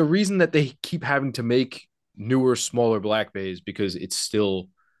 it's the reason that they keep having to make newer, smaller Black Bays because it's still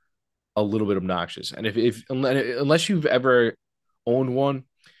a little bit obnoxious. And if unless you've ever owned one,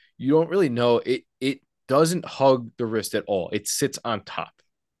 you don't really know it. It doesn't hug the wrist at all. It sits on top.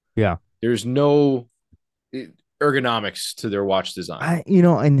 Yeah. There's no ergonomics to their watch design.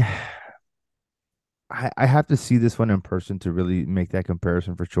 And I have to see this one in person to really make that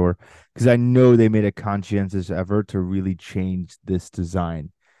comparison for sure. Because I know they made a conscientious effort to really change this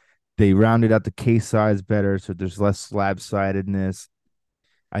design. They rounded out the case size better, so there's less slab-sidedness.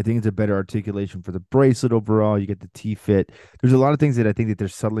 I think it's a better articulation for the bracelet overall. You get the T-fit. There's a lot of things that I think that they're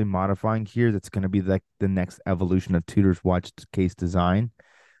subtly modifying here. That's going to be like the next evolution of Tudor's watch case design.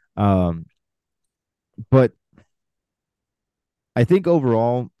 Um, but I think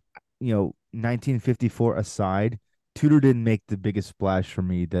overall, 1954 aside, Tudor didn't make the biggest splash for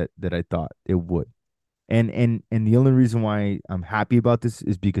me that I thought it would. And the only reason why I'm happy about this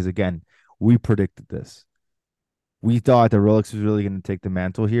is because again, we predicted this. We thought that Rolex was really going to take the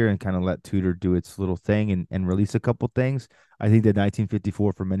mantle here and kind of let Tudor do its little thing and release a couple things. I think that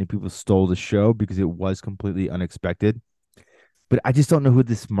 1954 for many people stole the show because it was completely unexpected. But I just don't know who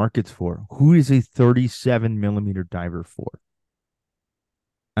this market's for. Who is a 37 millimeter diver for?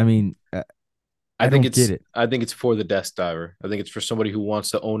 I mean, I don't get it. I think it's for the desk diver. I think it's for somebody who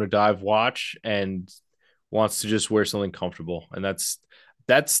wants to own a dive watch and wants to just wear something comfortable. And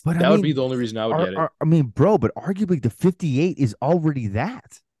But I that would be mean, the only reason I would get it. I mean, bro, but arguably the 58 is already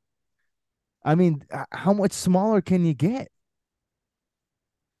that. I mean, how much smaller can you get?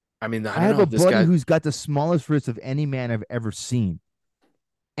 I mean, I I don't have know. a This buddy guy, who's got the smallest wrist of any man I've ever seen,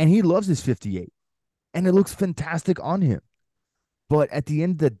 and he loves his 58, and it looks fantastic on him. But at the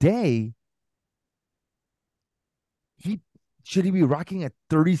end of the day, he should he be rocking a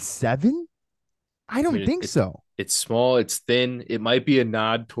 37? I I don't mean, think so. it's small, it's thin. It might be a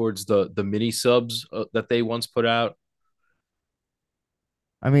nod towards the mini subs that they once put out.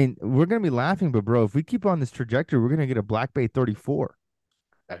 I mean, we're gonna be laughing, but bro, if we keep on this trajectory, we're gonna get a Black Bay 34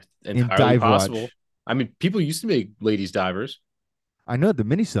 in Entirely dive possible. watch. I mean, people used to make ladies divers, I know the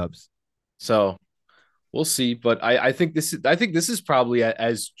mini subs. so we'll see. But I think this is probably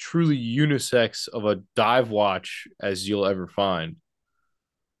as truly unisex of a dive watch as you'll ever find.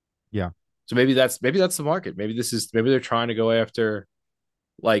 Yeah. So maybe that's the market. Maybe they're trying to go after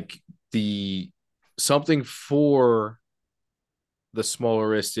like the something for the smaller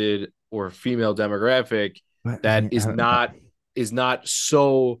wristed or female demographic But I that mean, I don't know. is not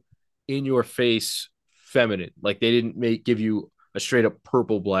so in your face feminine. Like they didn't make give you a straight up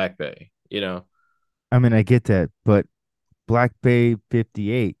purple Black Bay, you know. I mean, I get that, but Black Bay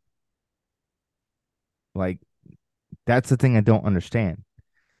 58, like that's the thing I don't understand.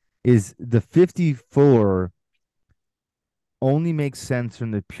 Is the 54 only makes sense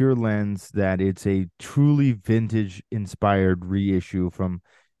from the pure lens that it's a truly vintage inspired reissue from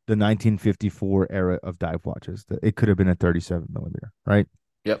the 1954 era of dive watches. It could have been a 37 millimeter, right?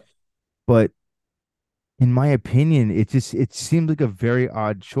 Yep. But in my opinion, it seems like a very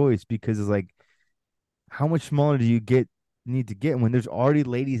odd choice because it's like, how much smaller do you need to get when there's already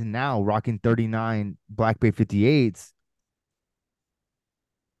ladies now rocking 39 Black Bay 58s?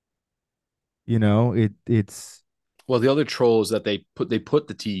 It's Well, the other troll is that they put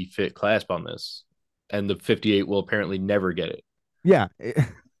the T fit clasp on this, and the 58 will apparently never get it. yeah.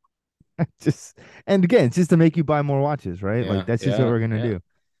 Just and again, it's just to make you buy more watches, right? Like Yeah, that's just what yeah, we're gonna yeah.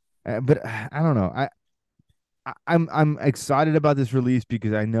 do. But I don't know. I'm excited about this release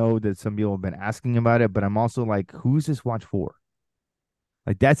because I know that some people have been asking about it, but I'm also like, who's this watch for?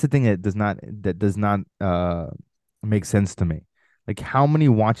 Like that's the thing that does not make sense to me. Like how many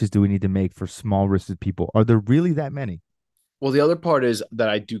watches do we need to make for small wristed people? Are there really that many? Well, the other part is that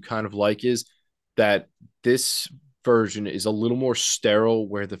I do kind of like is that this version is a little more sterile,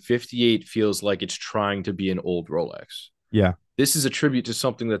 where the 58 feels like it's trying to be an old Rolex. Yeah. This is a tribute to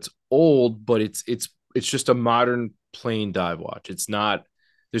something that's old, but it's just a modern plain dive watch. It's not.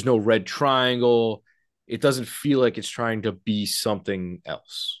 There's no red triangle. It doesn't feel like it's trying to be something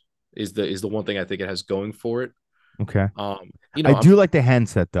else. Is the one thing I think it has going for it. Okay. You know, I do like the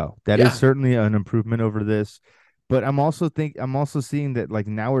handset though. That is yeah, certainly an improvement over this. But I'm also seeing that like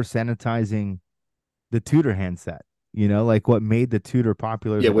now we're sanitizing the Tudor handset. Like what made the Tudor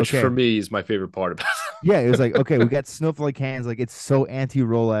popular is yeah, like, which okay, for me is my favorite part about yeah, it was like, okay, we got snowflake hands, like it's so anti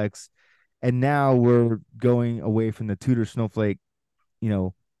Rolex. And now we're going away from the Tudor snowflake, you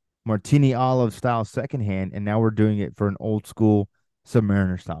know, martini olive style second hand, and now we're doing it for an old school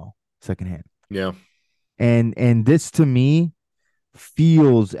Submariner style second hand. it. Yeah. And this to me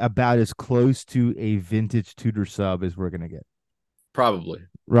feels about as close to a vintage Tudor sub as we're gonna get. Probably.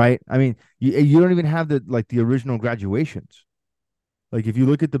 right? I mean, you don't even have the original graduations. Like if you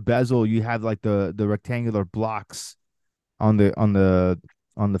look at the bezel, you have like the rectangular blocks on the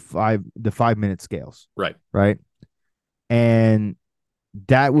 5 minute scales, Right. right? And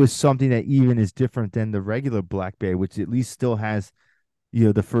that was something that even is different than the regular Black Bay, which at least still has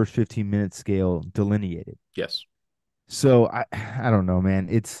the first 15-minute scale delineated. Yes. So I don't know, man.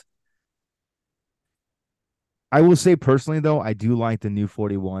 I will say personally though, I do like the new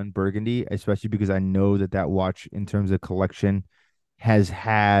 41 Burgundy, especially because I know that watch in terms of collection has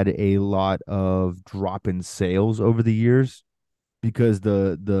had a lot of drop in sales over the years because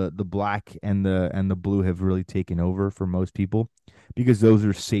the black and the blue have really taken over for most people because those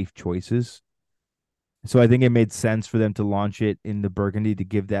are safe choices. So I think it made sense for them to launch it in the Burgundy to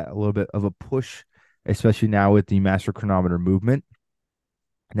give that a little bit of a push, especially now with the Master Chronometer movement.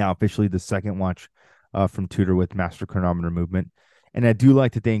 Now officially the second watch from Tudor with Master Chronometer movement. And I do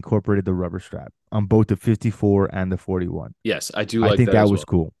like that they incorporated the rubber strap on both the 54 and the 41. Yes, I do I like think that that as was well.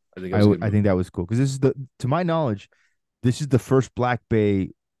 cool. I think that was a good I move. think that was cool because this is to my knowledge, this is the first Black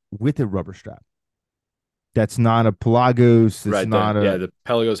Bay with a rubber strap. That's not a Pelagos. It's Right. The not yeah, a the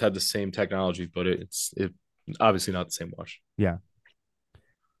Pelagos had the same technology, but it's obviously not the same watch. yeah.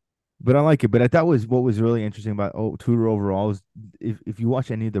 But I like it. But I thought was what was really interesting about Tudor overall is if you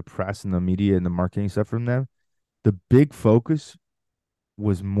watch any of the press and the media and the marketing stuff from them, the big focus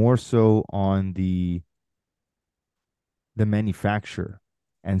was more so on the manufacturer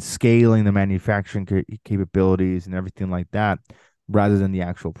and scaling the manufacturing capabilities and everything like that, rather than the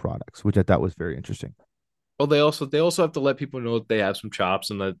actual products, which I thought was very interesting. Well, they also have to let people know that they have some chops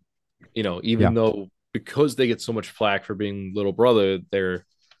and that, Yeah. even though because they get so much flack for being little brother, they're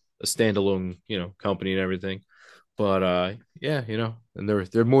a standalone, company and everything. But yeah, and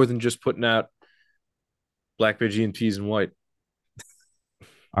they're more than just putting out black veggie and peas and white.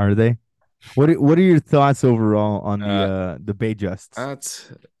 Are they? What are your thoughts overall on Uh the Bay Justs?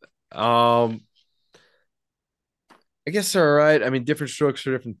 that's um I guess they're all right. I mean, different strokes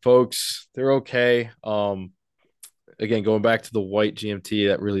for different folks. They're okay. Again, going back to the white GMT,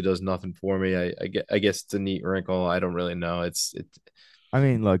 that really does nothing for me. I guess it's a neat wrinkle. I don't really know. It's I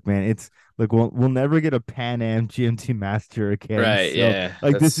mean, look, man, it's like we'll never get a Pan Am GMT Master again. right. So Yeah,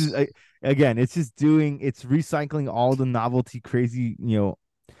 like this is that's again, it's recycling all the novelty crazy.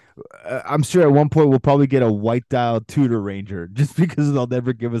 I'm sure at one point we'll probably get a white dial Tudor Ranger just because they'll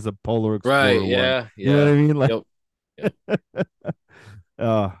never give us a Polar right. Explorer one. Yeah, You know what yeah. I mean? Like, Yep. Yep.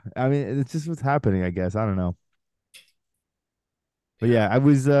 I mean, it's just what's happening. I guess I don't know, but Yeah. yeah, I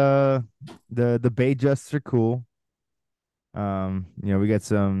was the Bay Justs are cool. We got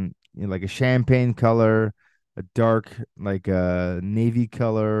some like a champagne color, a dark like a navy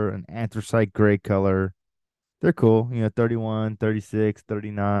color, an anthracite gray color. They're cool. 31, 36,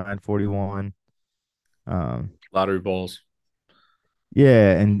 39, 41. Um, Lottery balls.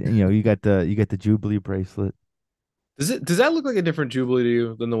 yeah, and you got the Jubilee bracelet. Does that look like a different Jubilee to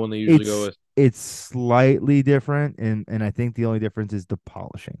you than the one they usually go It's with? it's slightly different, and I think the only difference is the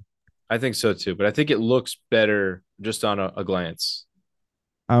polishing. I think so too, but I think it looks better just on a glance.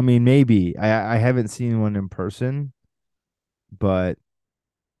 I mean, maybe I haven't seen one in person, but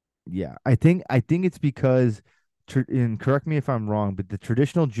yeah, I think it's because, and correct me if I'm wrong, but the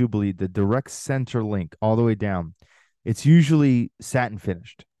traditional Jubilee, the direct center link all the way down, it's usually satin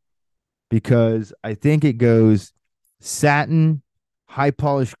finished because I think it goes satin, high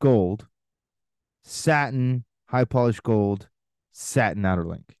polished gold, satin, high polished gold, satin outer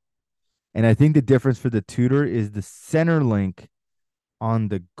link. And I think the difference for the Tudor is the center link on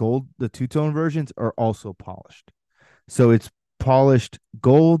the two-tone versions are also polished. So it's polished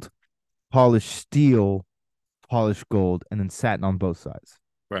gold, polished steel, polished gold, and then satin on both sides.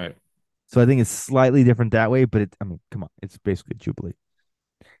 Right. So I think it's slightly different that way, but I mean, come on, it's basically a Jubilee.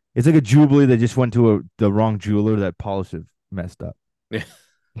 It's like a Jubilee that just went to the wrong jeweler that polished it messed up. Yeah.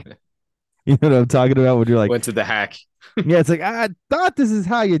 You know what I'm talking about? When you're like, Went to the hack. yeah, it's like I thought this is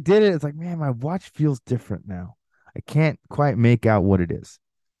how you did it. It's like, man, my watch feels different now. I can't quite make out what it is.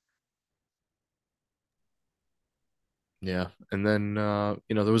 Yeah. And then there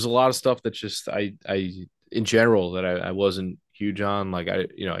was a lot of stuff that just I in general that I wasn't huge on. Like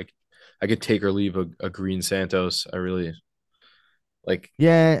I could take or leave a green Santos. I really like,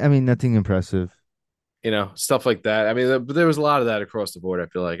 Yeah, I mean, nothing impressive. stuff like that. I mean, but there was a lot of that across the board. I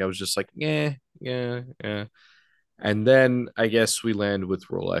feel like I was just like, yeah, yeah, yeah. And then I guess we land with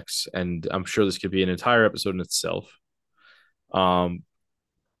Rolex, and I'm sure this could be an entire episode in itself. Um,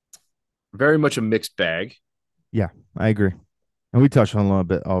 Very much a mixed bag. Yeah, I agree. And we touched on a little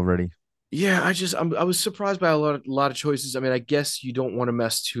bit already. Yeah, I was surprised by a lot of choices. I mean, I guess you don't want to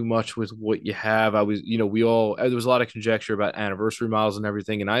mess too much with what you have. I was, we all there was a lot of conjecture about anniversary miles and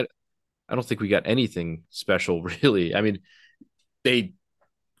everything, and I don't think we got anything special really. I mean, they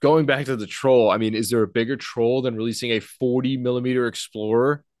going back to the troll. I mean, is there a bigger troll than releasing a 40 millimeter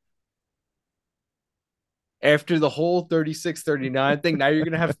Explorer after the whole 36, 39 thing? Now you're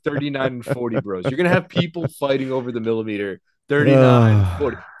gonna have 39 and 40, bros. You're gonna have people fighting over the millimeter. 39,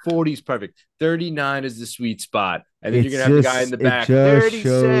 40. 40 is perfect. 39 is the sweet spot. And then you're gonna have the guy in the It back. just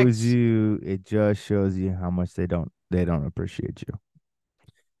shows 36. you how much they don't appreciate you.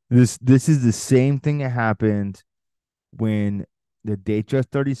 This is the same thing that happened when the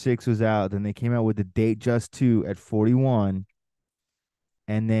Datejust 36 was out. Then they came out with the Datejust 2 at 41,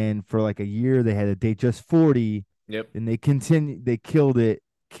 and then for like a year they had a Datejust 40. Yep. And they killed it,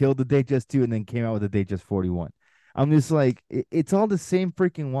 killed the Datejust 2, and then came out with the Datejust 41. I'm just like, it's all the same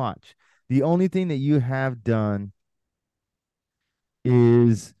freaking watch. The only thing that you have done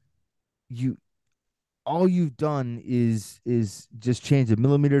is you all you've done is just change the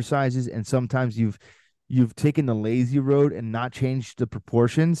millimeter sizes, and sometimes you've taken the lazy road and not changed the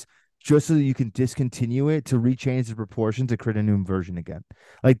proportions just so that you can discontinue it to rechange the proportion to create a new version again.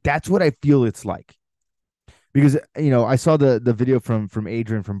 Like that's what I feel it's like. Because I saw the video from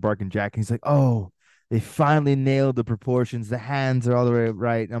Adrian from Bark and Jack, and he's like, "Oh, they finally nailed the proportions. The hands are all the way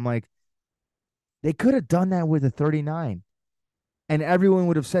right." And I'm like, they could have done that with a 39. And everyone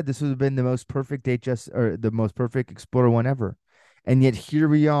would have said this would have been the most perfect HS or the most perfect Explorer one ever. And yet here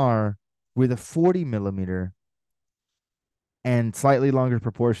we are with a 40 millimeter and slightly longer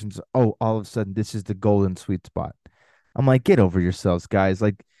proportions. Oh, all of a sudden, this is the golden sweet spot. I'm like, get over yourselves, guys.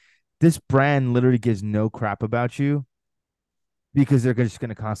 Like, this brand literally gives no crap about you because they're just going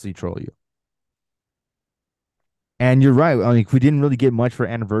to constantly troll you. And you're right. I mean, we didn't really get much for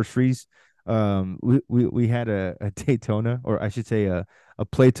anniversaries. We had a Daytona, or I should say a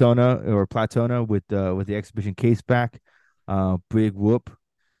Playtona or Platona with the exhibition case back. Big whoop.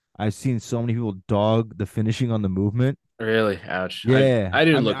 I've seen so many people dog the finishing on the movement. Really? Ouch. I Yeah, I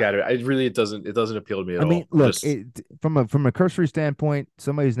didn't look at it. I really it doesn't appeal to me at I mean, all. look, Just from a cursory standpoint,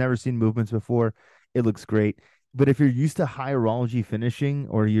 somebody who's never seen movements before, it looks great. But if you're used to hierology finishing,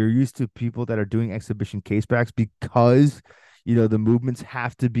 or you're used to people that are doing exhibition casebacks, because the movements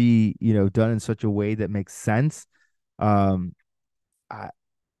have to be done in such a way that makes sense. Um, I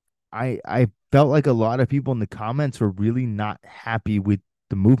I felt like a lot of people in the comments were really not happy with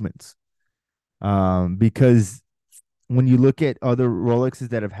the movements. Because when you look at other Rolexes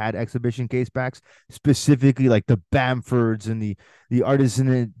that have had exhibition case backs, specifically like the Bamfords and the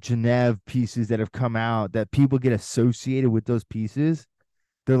Artisanate Genève pieces that have come out, that people get associated with those pieces,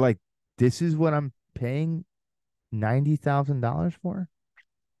 they're like, this is what I'm paying $90,000 for.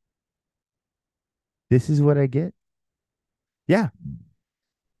 This is what I get. Yeah,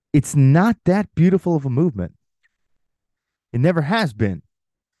 it's not that beautiful of a movement. It never has been,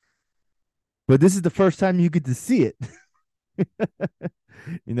 but this is the first time you get to see it.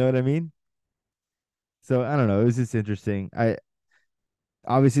 You know what I mean? So I don't know. It was just interesting. I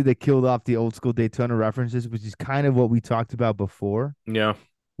Obviously they killed off the old school Daytona references, which is kind of what we talked about before, yeah.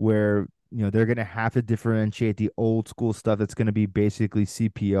 where they're gonna have to differentiate the old school stuff that's gonna be basically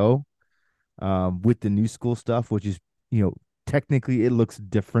CPO, with the new school stuff, which is technically it looks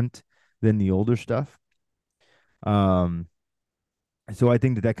different than the older stuff. Um, so I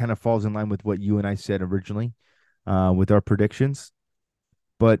think that kind of falls in line with what you and I said originally, with our predictions.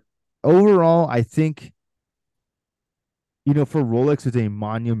 But overall, I think for Rolex, it's a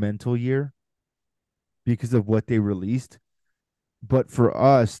monumental year because of what they released. But for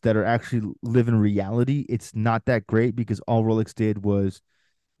us that are actually live in reality, it's not that great because all Rolex did was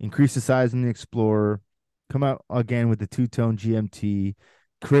increase the size in the Explorer, come out again with the two-tone GMT,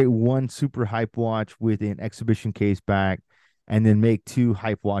 create one super hype watch with an exhibition case back, and then make two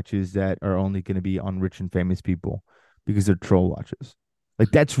hype watches that are only going to be on rich and famous people because they're troll watches.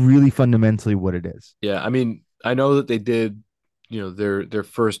 Like that's really fundamentally what it is. Yeah. I mean, I know that they did, their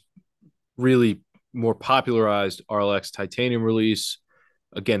first really more popularized RLX titanium release.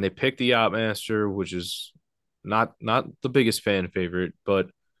 Again, they picked the Yachtmaster, which is not the biggest fan favorite, but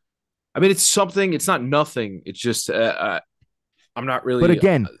I mean, it's something. It's not nothing. It's just I'm not But really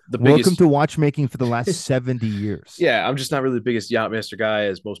again, the welcome biggest. to watchmaking for the last 70 years. Yeah, I'm just not really the biggest Yachtmaster guy,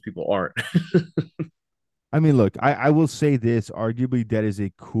 as most people aren't. I mean, look, I will say this, arguably that is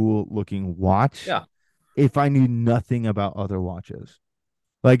a cool looking watch Yeah, if I knew nothing about other watches.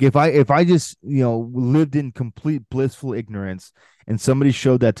 Like if I just, lived in complete blissful ignorance and somebody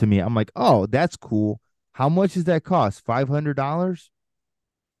showed that to me, I'm like, "Oh, that's cool. How much does that cost? $500?"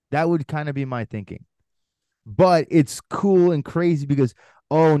 That would kind of be my thinking. But it's cool and crazy because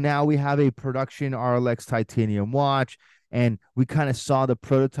oh, now we have a production RLX titanium watch, and we kind of saw the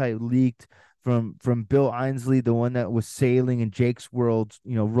prototype leaked from Bill Ainsley, the one that was sailing in Jake's World,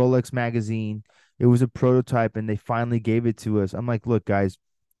 Rolex magazine. It was a prototype, and they finally gave it to us. I'm like, look, guys,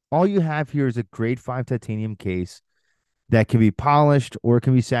 all you have here is a grade 5 titanium case that can be polished or it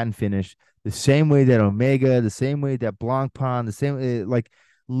can be satin finished the same way that Omega, the same way that Blancpain, the same like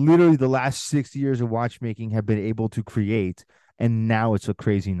literally the last 60 years of watchmaking have been able to create, and now it's a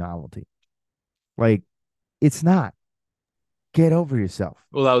crazy novelty. Like it's not. Get over yourself.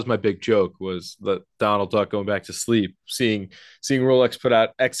 Well, that was my big joke, was that Donald Duck going back to sleep, seeing Rolex put out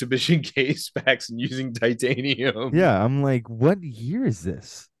exhibition case packs and using titanium. Yeah, I'm like, what year is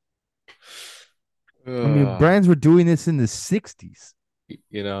this? I mean, Uh, brands were doing this in the 60s.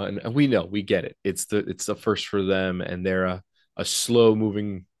 and we know, we get it. It's the first for them, and they're a slow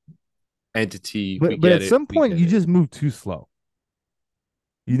moving entity. We But get at it. some We point get you it. just move too slow.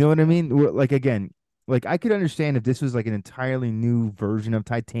 You know what I mean? Like again, like I could understand if this was like an entirely new version of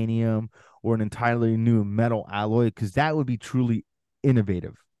titanium or an entirely new metal alloy, because that would be truly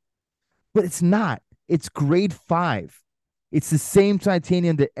innovative. But it's not. It's grade 5. It's the same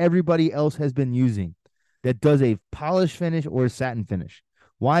titanium that everybody else has been using that does a polished finish or a satin finish.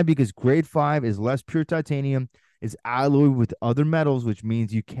 Why? Because grade 5 is less pure titanium, is alloyed with other metals, which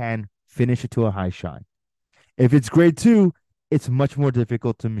means you can finish it to a high shine. If it's grade 2, it's much more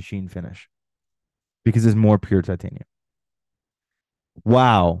difficult to machine finish because it's more pure titanium.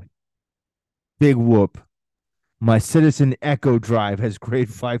 Wow. Big whoop. My Citizen Echo Drive has grade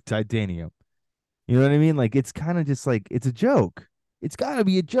 5 titanium. You know what I mean? Like it's kind of just like it's a joke. It's got to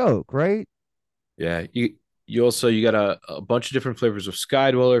be a joke, right? Yeah, you got a bunch of different flavors of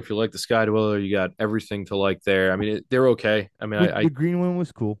Sky Dweller. If you like the Sky Dweller, you got everything to like there. I mean, they're okay. I mean, The green one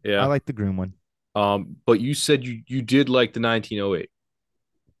was cool. I yeah. like the green one. But you said you did like the 1908.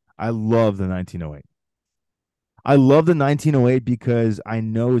 I love the 1908. I love the 1908 because I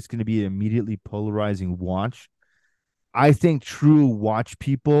know it's going to be an immediately polarizing watch. I think true watch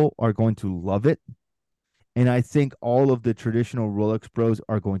people are going to love it. And I think all of the traditional Rolex bros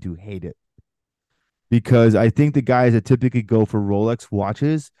are going to hate it because I think the guys that typically go for Rolex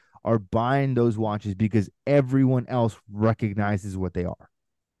watches are buying those watches because everyone else recognizes what they are.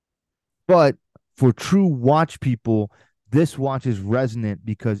 But for true watch people, this watch is resonant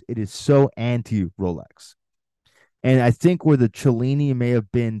because it is so anti Rolex. And I think where the Cellini may have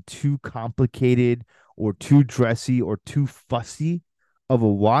been too complicated or too dressy or too fussy of a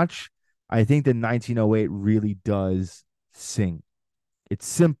watch, I think the 1908 really does sing. It's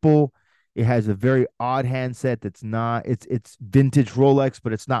simple. It has a very odd handset that's not it's vintage Rolex,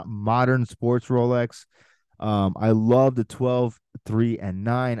 but it's not modern sports Rolex. I love the 12, 3, and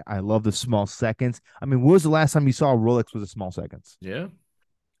 9. I love the small seconds. I mean, when was the last time you saw a Rolex with a small seconds? Yeah.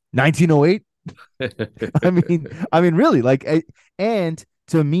 1908? I mean, really, like, and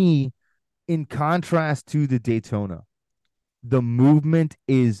to me, in contrast to the Daytona, the movement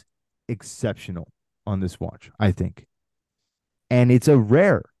is exceptional on this watch, I think. And it's a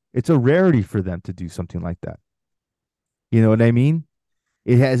rarity for them to do something like that. You know what I mean?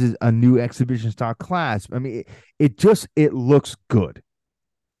 It has a new exhibition style clasp. I mean, it looks good.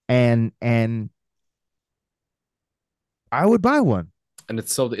 And I would buy one. And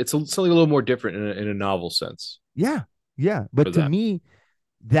it's something a little more different in a novel sense Yeah. Yeah. for But to them. me,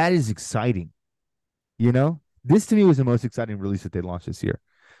 that is exciting. You know, this to me was the most exciting release that they launched this year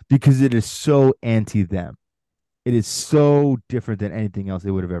because it is so anti them. It is so different than anything else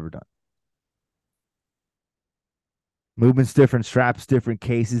they would have ever done. Movements different, straps different,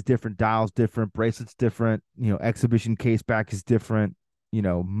 cases different, dials different, bracelets different. Exhibition case back is different.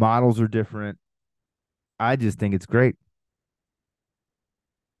 Models are different. I just think it's great.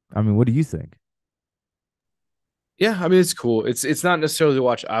 I mean, what do you think? Yeah, I mean it's cool. It's not necessarily the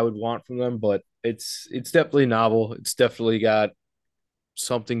watch I would want from them, but it's definitely novel. It's definitely got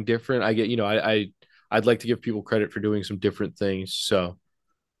something different. I get, I'd like to give people credit for doing some different things. So,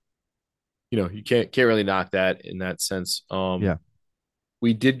 you can't really knock that in that sense. Yeah,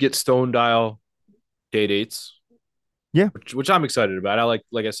 We did get Stone Dial day dates, yeah. which I'm excited about.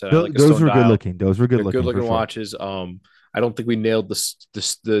 Like I said, I like a Those Stone were good Dial. looking. Those were good They're good looking for looking sure. watches. I don't think we nailed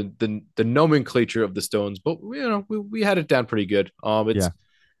the nomenclature of the stones, but we had it down pretty good. Yeah,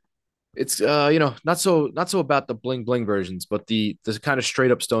 It's not so about the bling bling versions, but the kind of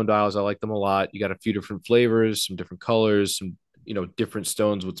straight up stone dials. I like them a lot. You got a few different flavors, some different colors, some different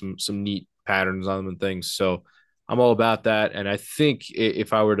stones with some neat patterns on them and things. So I'm all about that. And I think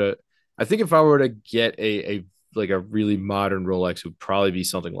if I were to get a like a really modern Rolex would probably be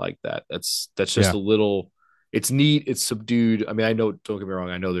something like that. That's just Yeah. a little. It's neat. It's subdued. I mean, I know. Don't get me wrong.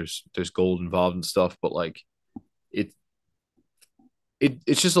 I know there's gold involved and stuff, but like it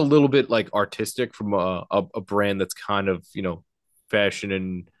it's just a little bit like artistic from a brand that's kind of fashion,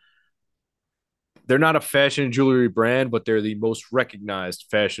 and they're not a fashion and jewelry brand, but they're the most recognized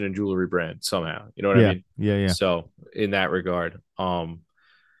fashion and jewelry brand somehow. You know what I Yeah. mean? Yeah. Yeah. So in that regard,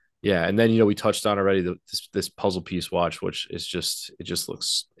 yeah, and then we touched on already this puzzle piece watch, which is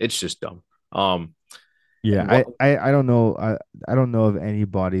it's just dumb. Yeah. And I don't know. I don't know of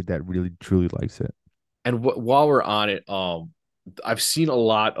anybody that really truly likes it. while we're on it, I've seen a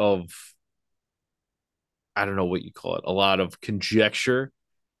lot of, I don't know what you call it, a lot of conjecture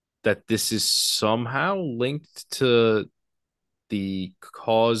that this is somehow linked to the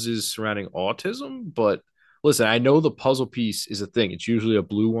causes surrounding autism. But listen, I know the puzzle piece is a thing. It's usually a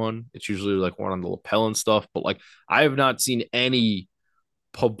blue one. It's usually like one on the lapel and stuff. But like, I have not seen any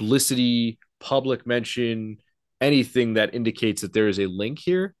publicity, public mention, anything that indicates that there is a link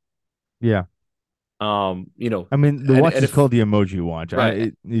here. Yeah. You know, I mean, the watch and is if called the Emoji Watch.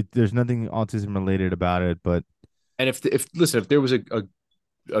 right, There's nothing autism related about it, but and if listen, if there was a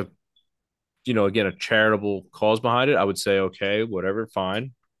again, a charitable cause behind it, I would say, okay, whatever,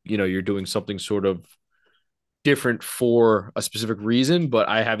 fine. You're doing something sort of different for a specific reason, but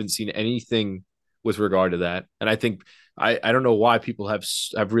I haven't seen anything with regard to that. And I think I don't know why people have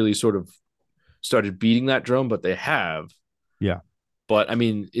really sort of started beating that drum, but they have. yeah, But I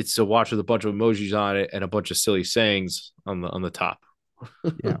mean, it's a watch with a bunch of emojis on it and a bunch of silly sayings on the top.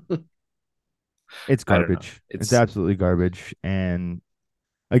 yeah, it's I don't know. garbage. It's It's absolutely garbage. And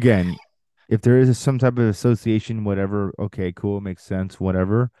again, if there is some type of association, whatever, okay, cool, makes sense,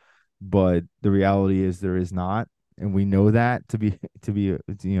 whatever. But the reality is there is not, and we know that to be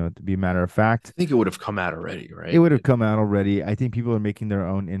a matter of I fact. think it would have come out already, It right? would have come out already. I think people are making their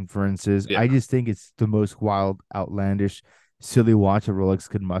own inferences. Yeah. I just think it's the most wild, outlandish, silly watch that Rolex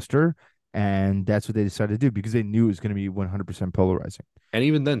could muster. And that's what they decided to do because they knew it was going to be 100% polarizing. And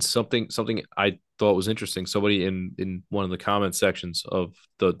even then, something I thought was interesting. Somebody in one of the comment sections of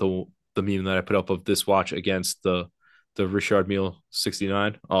the meme that I put up of this watch against the Richard Mille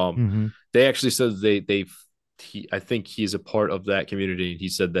 69, Mm-hmm. they actually said I think he's a part of that community. He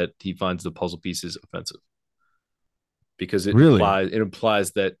said that he finds the puzzle pieces offensive because Really? it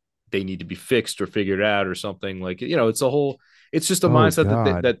implies that they need to be fixed or figured out or something. Like, it's just a Oh, mindset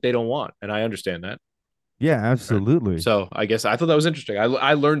God. that they don't want, and I understand that. Yeah, Right. absolutely. So I guess I thought that was interesting.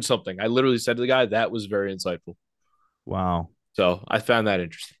 I learned something. I literally said to the guy that was very insightful. Wow. So I found that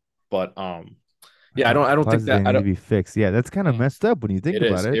interesting. But yeah, I don't think Causes that they I need to don't. be fixed. Yeah, that's kind of messed up when you think It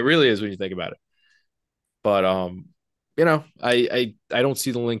about is. It it. really is when you think about it. But I don't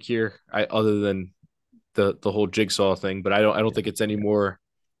see the link here. Other than the whole jigsaw thing, but I don't think it's any more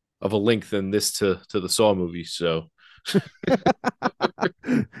of a link than this to the Saw movie. So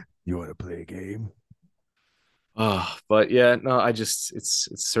You want to play a game? but yeah, no, it's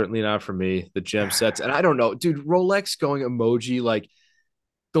certainly not for me. The gem sets, and I don't know, dude. Rolex going emoji, like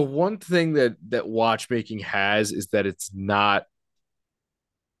the one thing that watchmaking has is that it's not,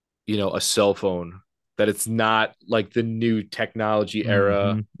 a cell phone. That it's not like the new technology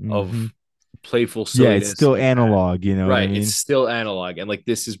era Mm-hmm. Mm-hmm. of playful Yeah, it's silliness still like that. analog, you know what I Right? It's mean? still analog, and like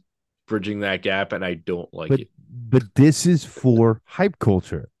this is bridging that gap, and I don't like But it. this is for hype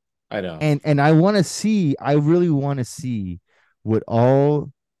culture. I know. And I really want to see what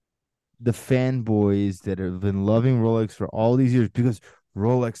all the fanboys that have been loving Rolex for all these years because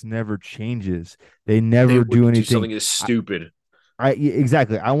Rolex never changes. They They never do wouldn't do anything. something as stupid.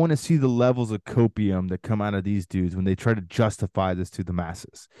 Exactly. I want to see the levels of copium that come out of these dudes when they try to justify this to the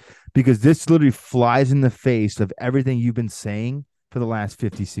masses. Because this literally flies in the face of everything you've been saying for the last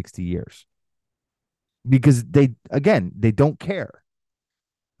 50, 60 years. Because they don't care.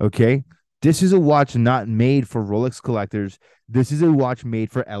 Okay. This is a watch not made for Rolex collectors. This is a watch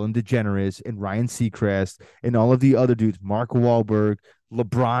made for Ellen DeGeneres and Ryan Seacrest and all of the other dudes, Mark Wahlberg,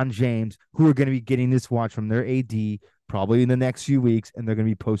 LeBron James, who are going to be getting this watch from their AD probably in the next few weeks, and they're going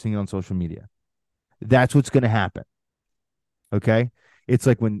to be posting it on social media. That's what's going to happen. Okay. It's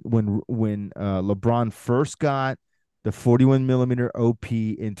like when LeBron first got the 41 millimeter OP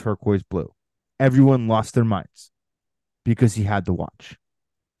in turquoise blue, everyone lost their minds because he had the watch.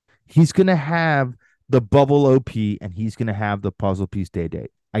 He's gonna have the bubble OP and he's gonna have the puzzle piece day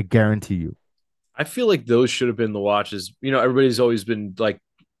date. I guarantee you. I feel like those should have been the watches. Everybody's always been like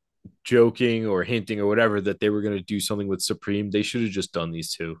joking or hinting or whatever that they were going to do something with Supreme. They should have just done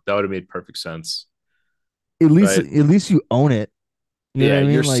these two. That would have made perfect sense, right? At least you own it. You know Yeah, what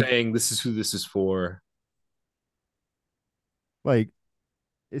I you're mean? Like, saying this is who this is for. Like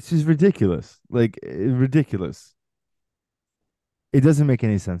it's just ridiculous. Like ridiculous. It doesn't make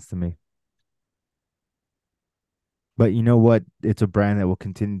any sense to me. But you know what? It's a brand that will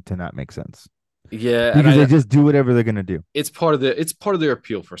continue to not make sense Yeah, and because they just do whatever they're gonna do. it's part of their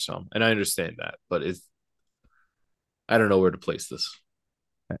appeal for some, and I understand that, but it's I don't know where to place this.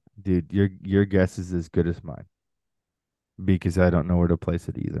 Dude, your guess is as good as mine because I don't know where to place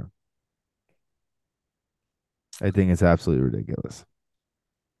it either. I think it's absolutely ridiculous.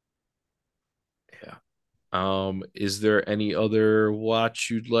 Yeah. Is there any other watch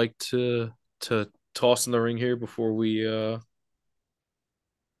you'd like to toss in the ring here before we Um,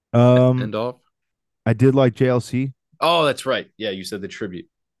 end off? I did like JLC. Oh, that's right. Yeah, you said the tribute.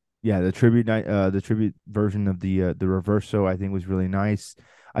 Yeah, the tribute night, the tribute version of the Reverso, I think was really nice.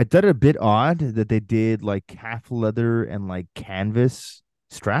 I thought it a bit odd that they did like calf leather and like canvas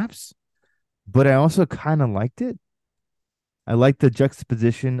straps, but I also kind of liked it. I like the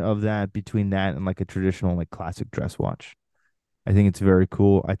juxtaposition of that between that and like a traditional like classic dress watch. I think it's very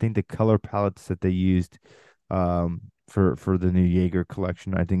cool. I think the color palettes that they used for the new Jaeger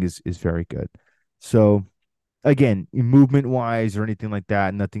collection, I think is very good. So again, movement wise or anything like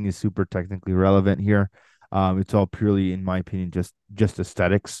that, nothing is super technically relevant here. It's all purely, in my opinion, just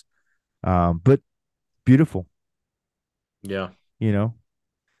aesthetics. But beautiful, Yeah. you know,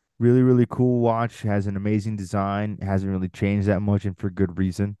 really, really cool watch. Has an amazing design. Hasn't really changed that much, and for good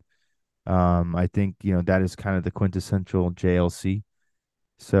reason. I think that is kind of the quintessential JLC.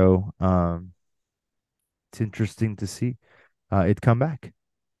 So it's interesting to see it come back.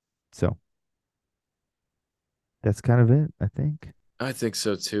 So that's kind of it, I think. I think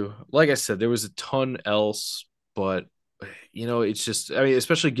so too. Like I said, there was a ton else, but it's just I mean,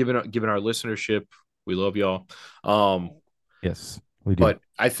 especially given our listenership, we love y'all. Um, Yes, we do. but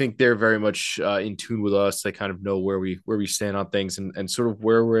I think they're very much in tune with us. They kind of know where we stand on things and sort of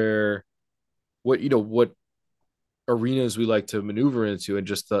where we're what arenas we like to maneuver into and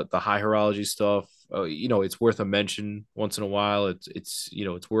just the high horology stuff. It's worth a mention once in a while.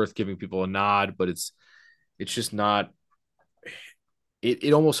 It's worth giving people a nod, but it's just not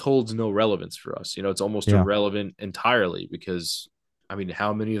it almost holds no relevance for us. It's almost Yeah. irrelevant entirely because I mean,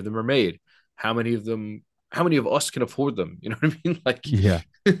 how many of them are made? How many of us can afford them? You know what I mean? Like Yeah.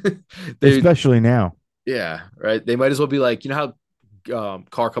 they Especially now. yeah, right. They might as well be like, how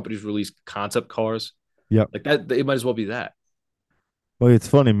car companies release concept cars Yep. like that. It might as well be that. Well, it's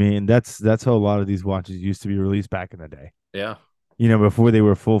funny, man. That's how a lot of these watches used to be released back in the day. Yeah. Before they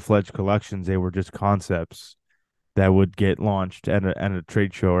were full-fledged collections, they were just concepts that would get launched at a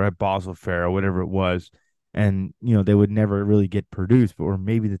trade show or at Basel Fair or whatever it was. And, they would never really get produced, or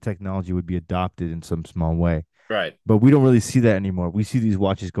maybe the technology would be adopted in some small way. Right. But we don't really see that anymore. We see these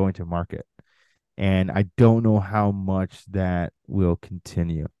watches going to market. And I don't know how much that will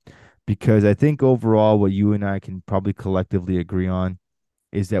continue because I think overall, what you and I can probably collectively agree on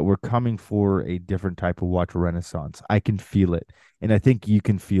is that we're coming for a different type of watch renaissance. I can feel it. And I think you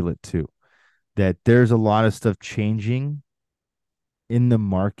can feel it too. That there's a lot of stuff changing in the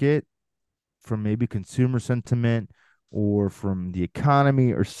market from maybe consumer sentiment or from the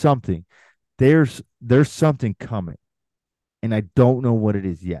economy or something. There's something coming. And I don't know what it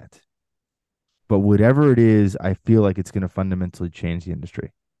is yet. But whatever it is, I feel like it's going to fundamentally change the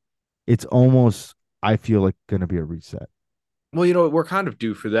industry. It's almost, I feel like, going to be a reset. Well, we're kind of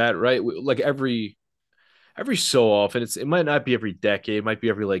due for that, right? Like every so often, it might not be every decade, it might be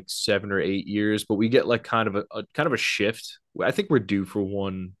every like 7 or 8 years, but we get like kind of a shift. I think we're due for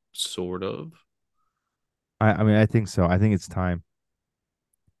one sort of. I mean, I think so. I think it's time.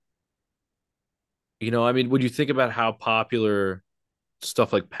 I mean, would you think about how popular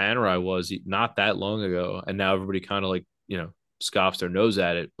stuff like Panerai was not that long ago, and now everybody kind of like scoffs their nose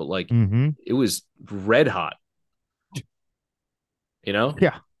at it, but like Mm-hmm. it was red hot, you know.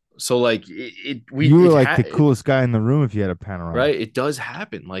 Yeah. So like it we You were it like the had coolest guy in the room if you had a panorama. right. It does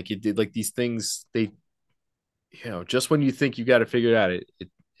happen. Like it did. Like these things, they just when you think you got to figure it out,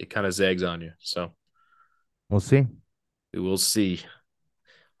 it kind of zags on you. So We'll see. we will see.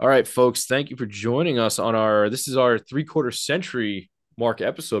 All right, folks. Thank you for joining us on our. This is our 3/4 century mark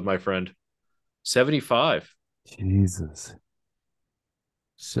episode, my friend. 75. Jesus.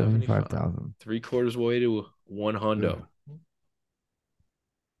 75. 75,000. 3/4 way to one hundo.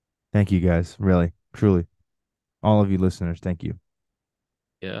 Thank you guys. Really, truly. All of you listeners, thank you.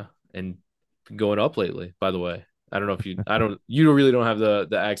 Yeah, and going up lately. By the way, I don't know if you. I don't. You really don't have the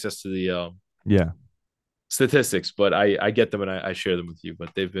access to the Yeah. statistics, but I get them and I share them with you.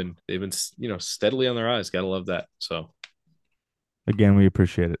 But they've been steadily on their eyes. Gotta love that. So Again, we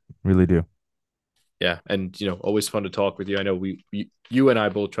appreciate it. Really do. Yeah, and always fun to talk with you. I know you and I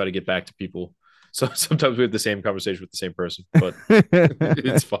both try to get back to people, so sometimes we have the same conversation with the same person, but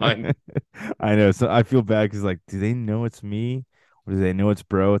it's fine. I know. So I feel bad because, like, do they know it's me, or do they know it's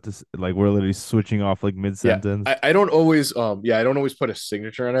bro? At this, like, we're literally switching off like mid Yeah, sentence. I don't always I don't always put a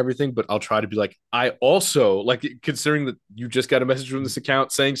signature on everything, but I'll try to be like, I also, like, considering that you just got a message from this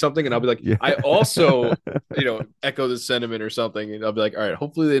account saying something, and I'll be like, Yeah. I also echo the sentiment or something, and I'll be like, all right,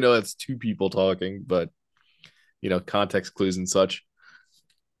 hopefully they know that's two people talking, but context clues and such.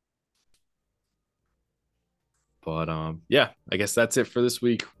 But yeah, I guess that's it for this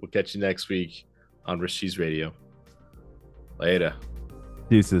week. We'll catch you next week on Rich Cheese Radio. Later.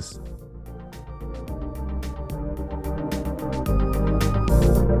 Deuces.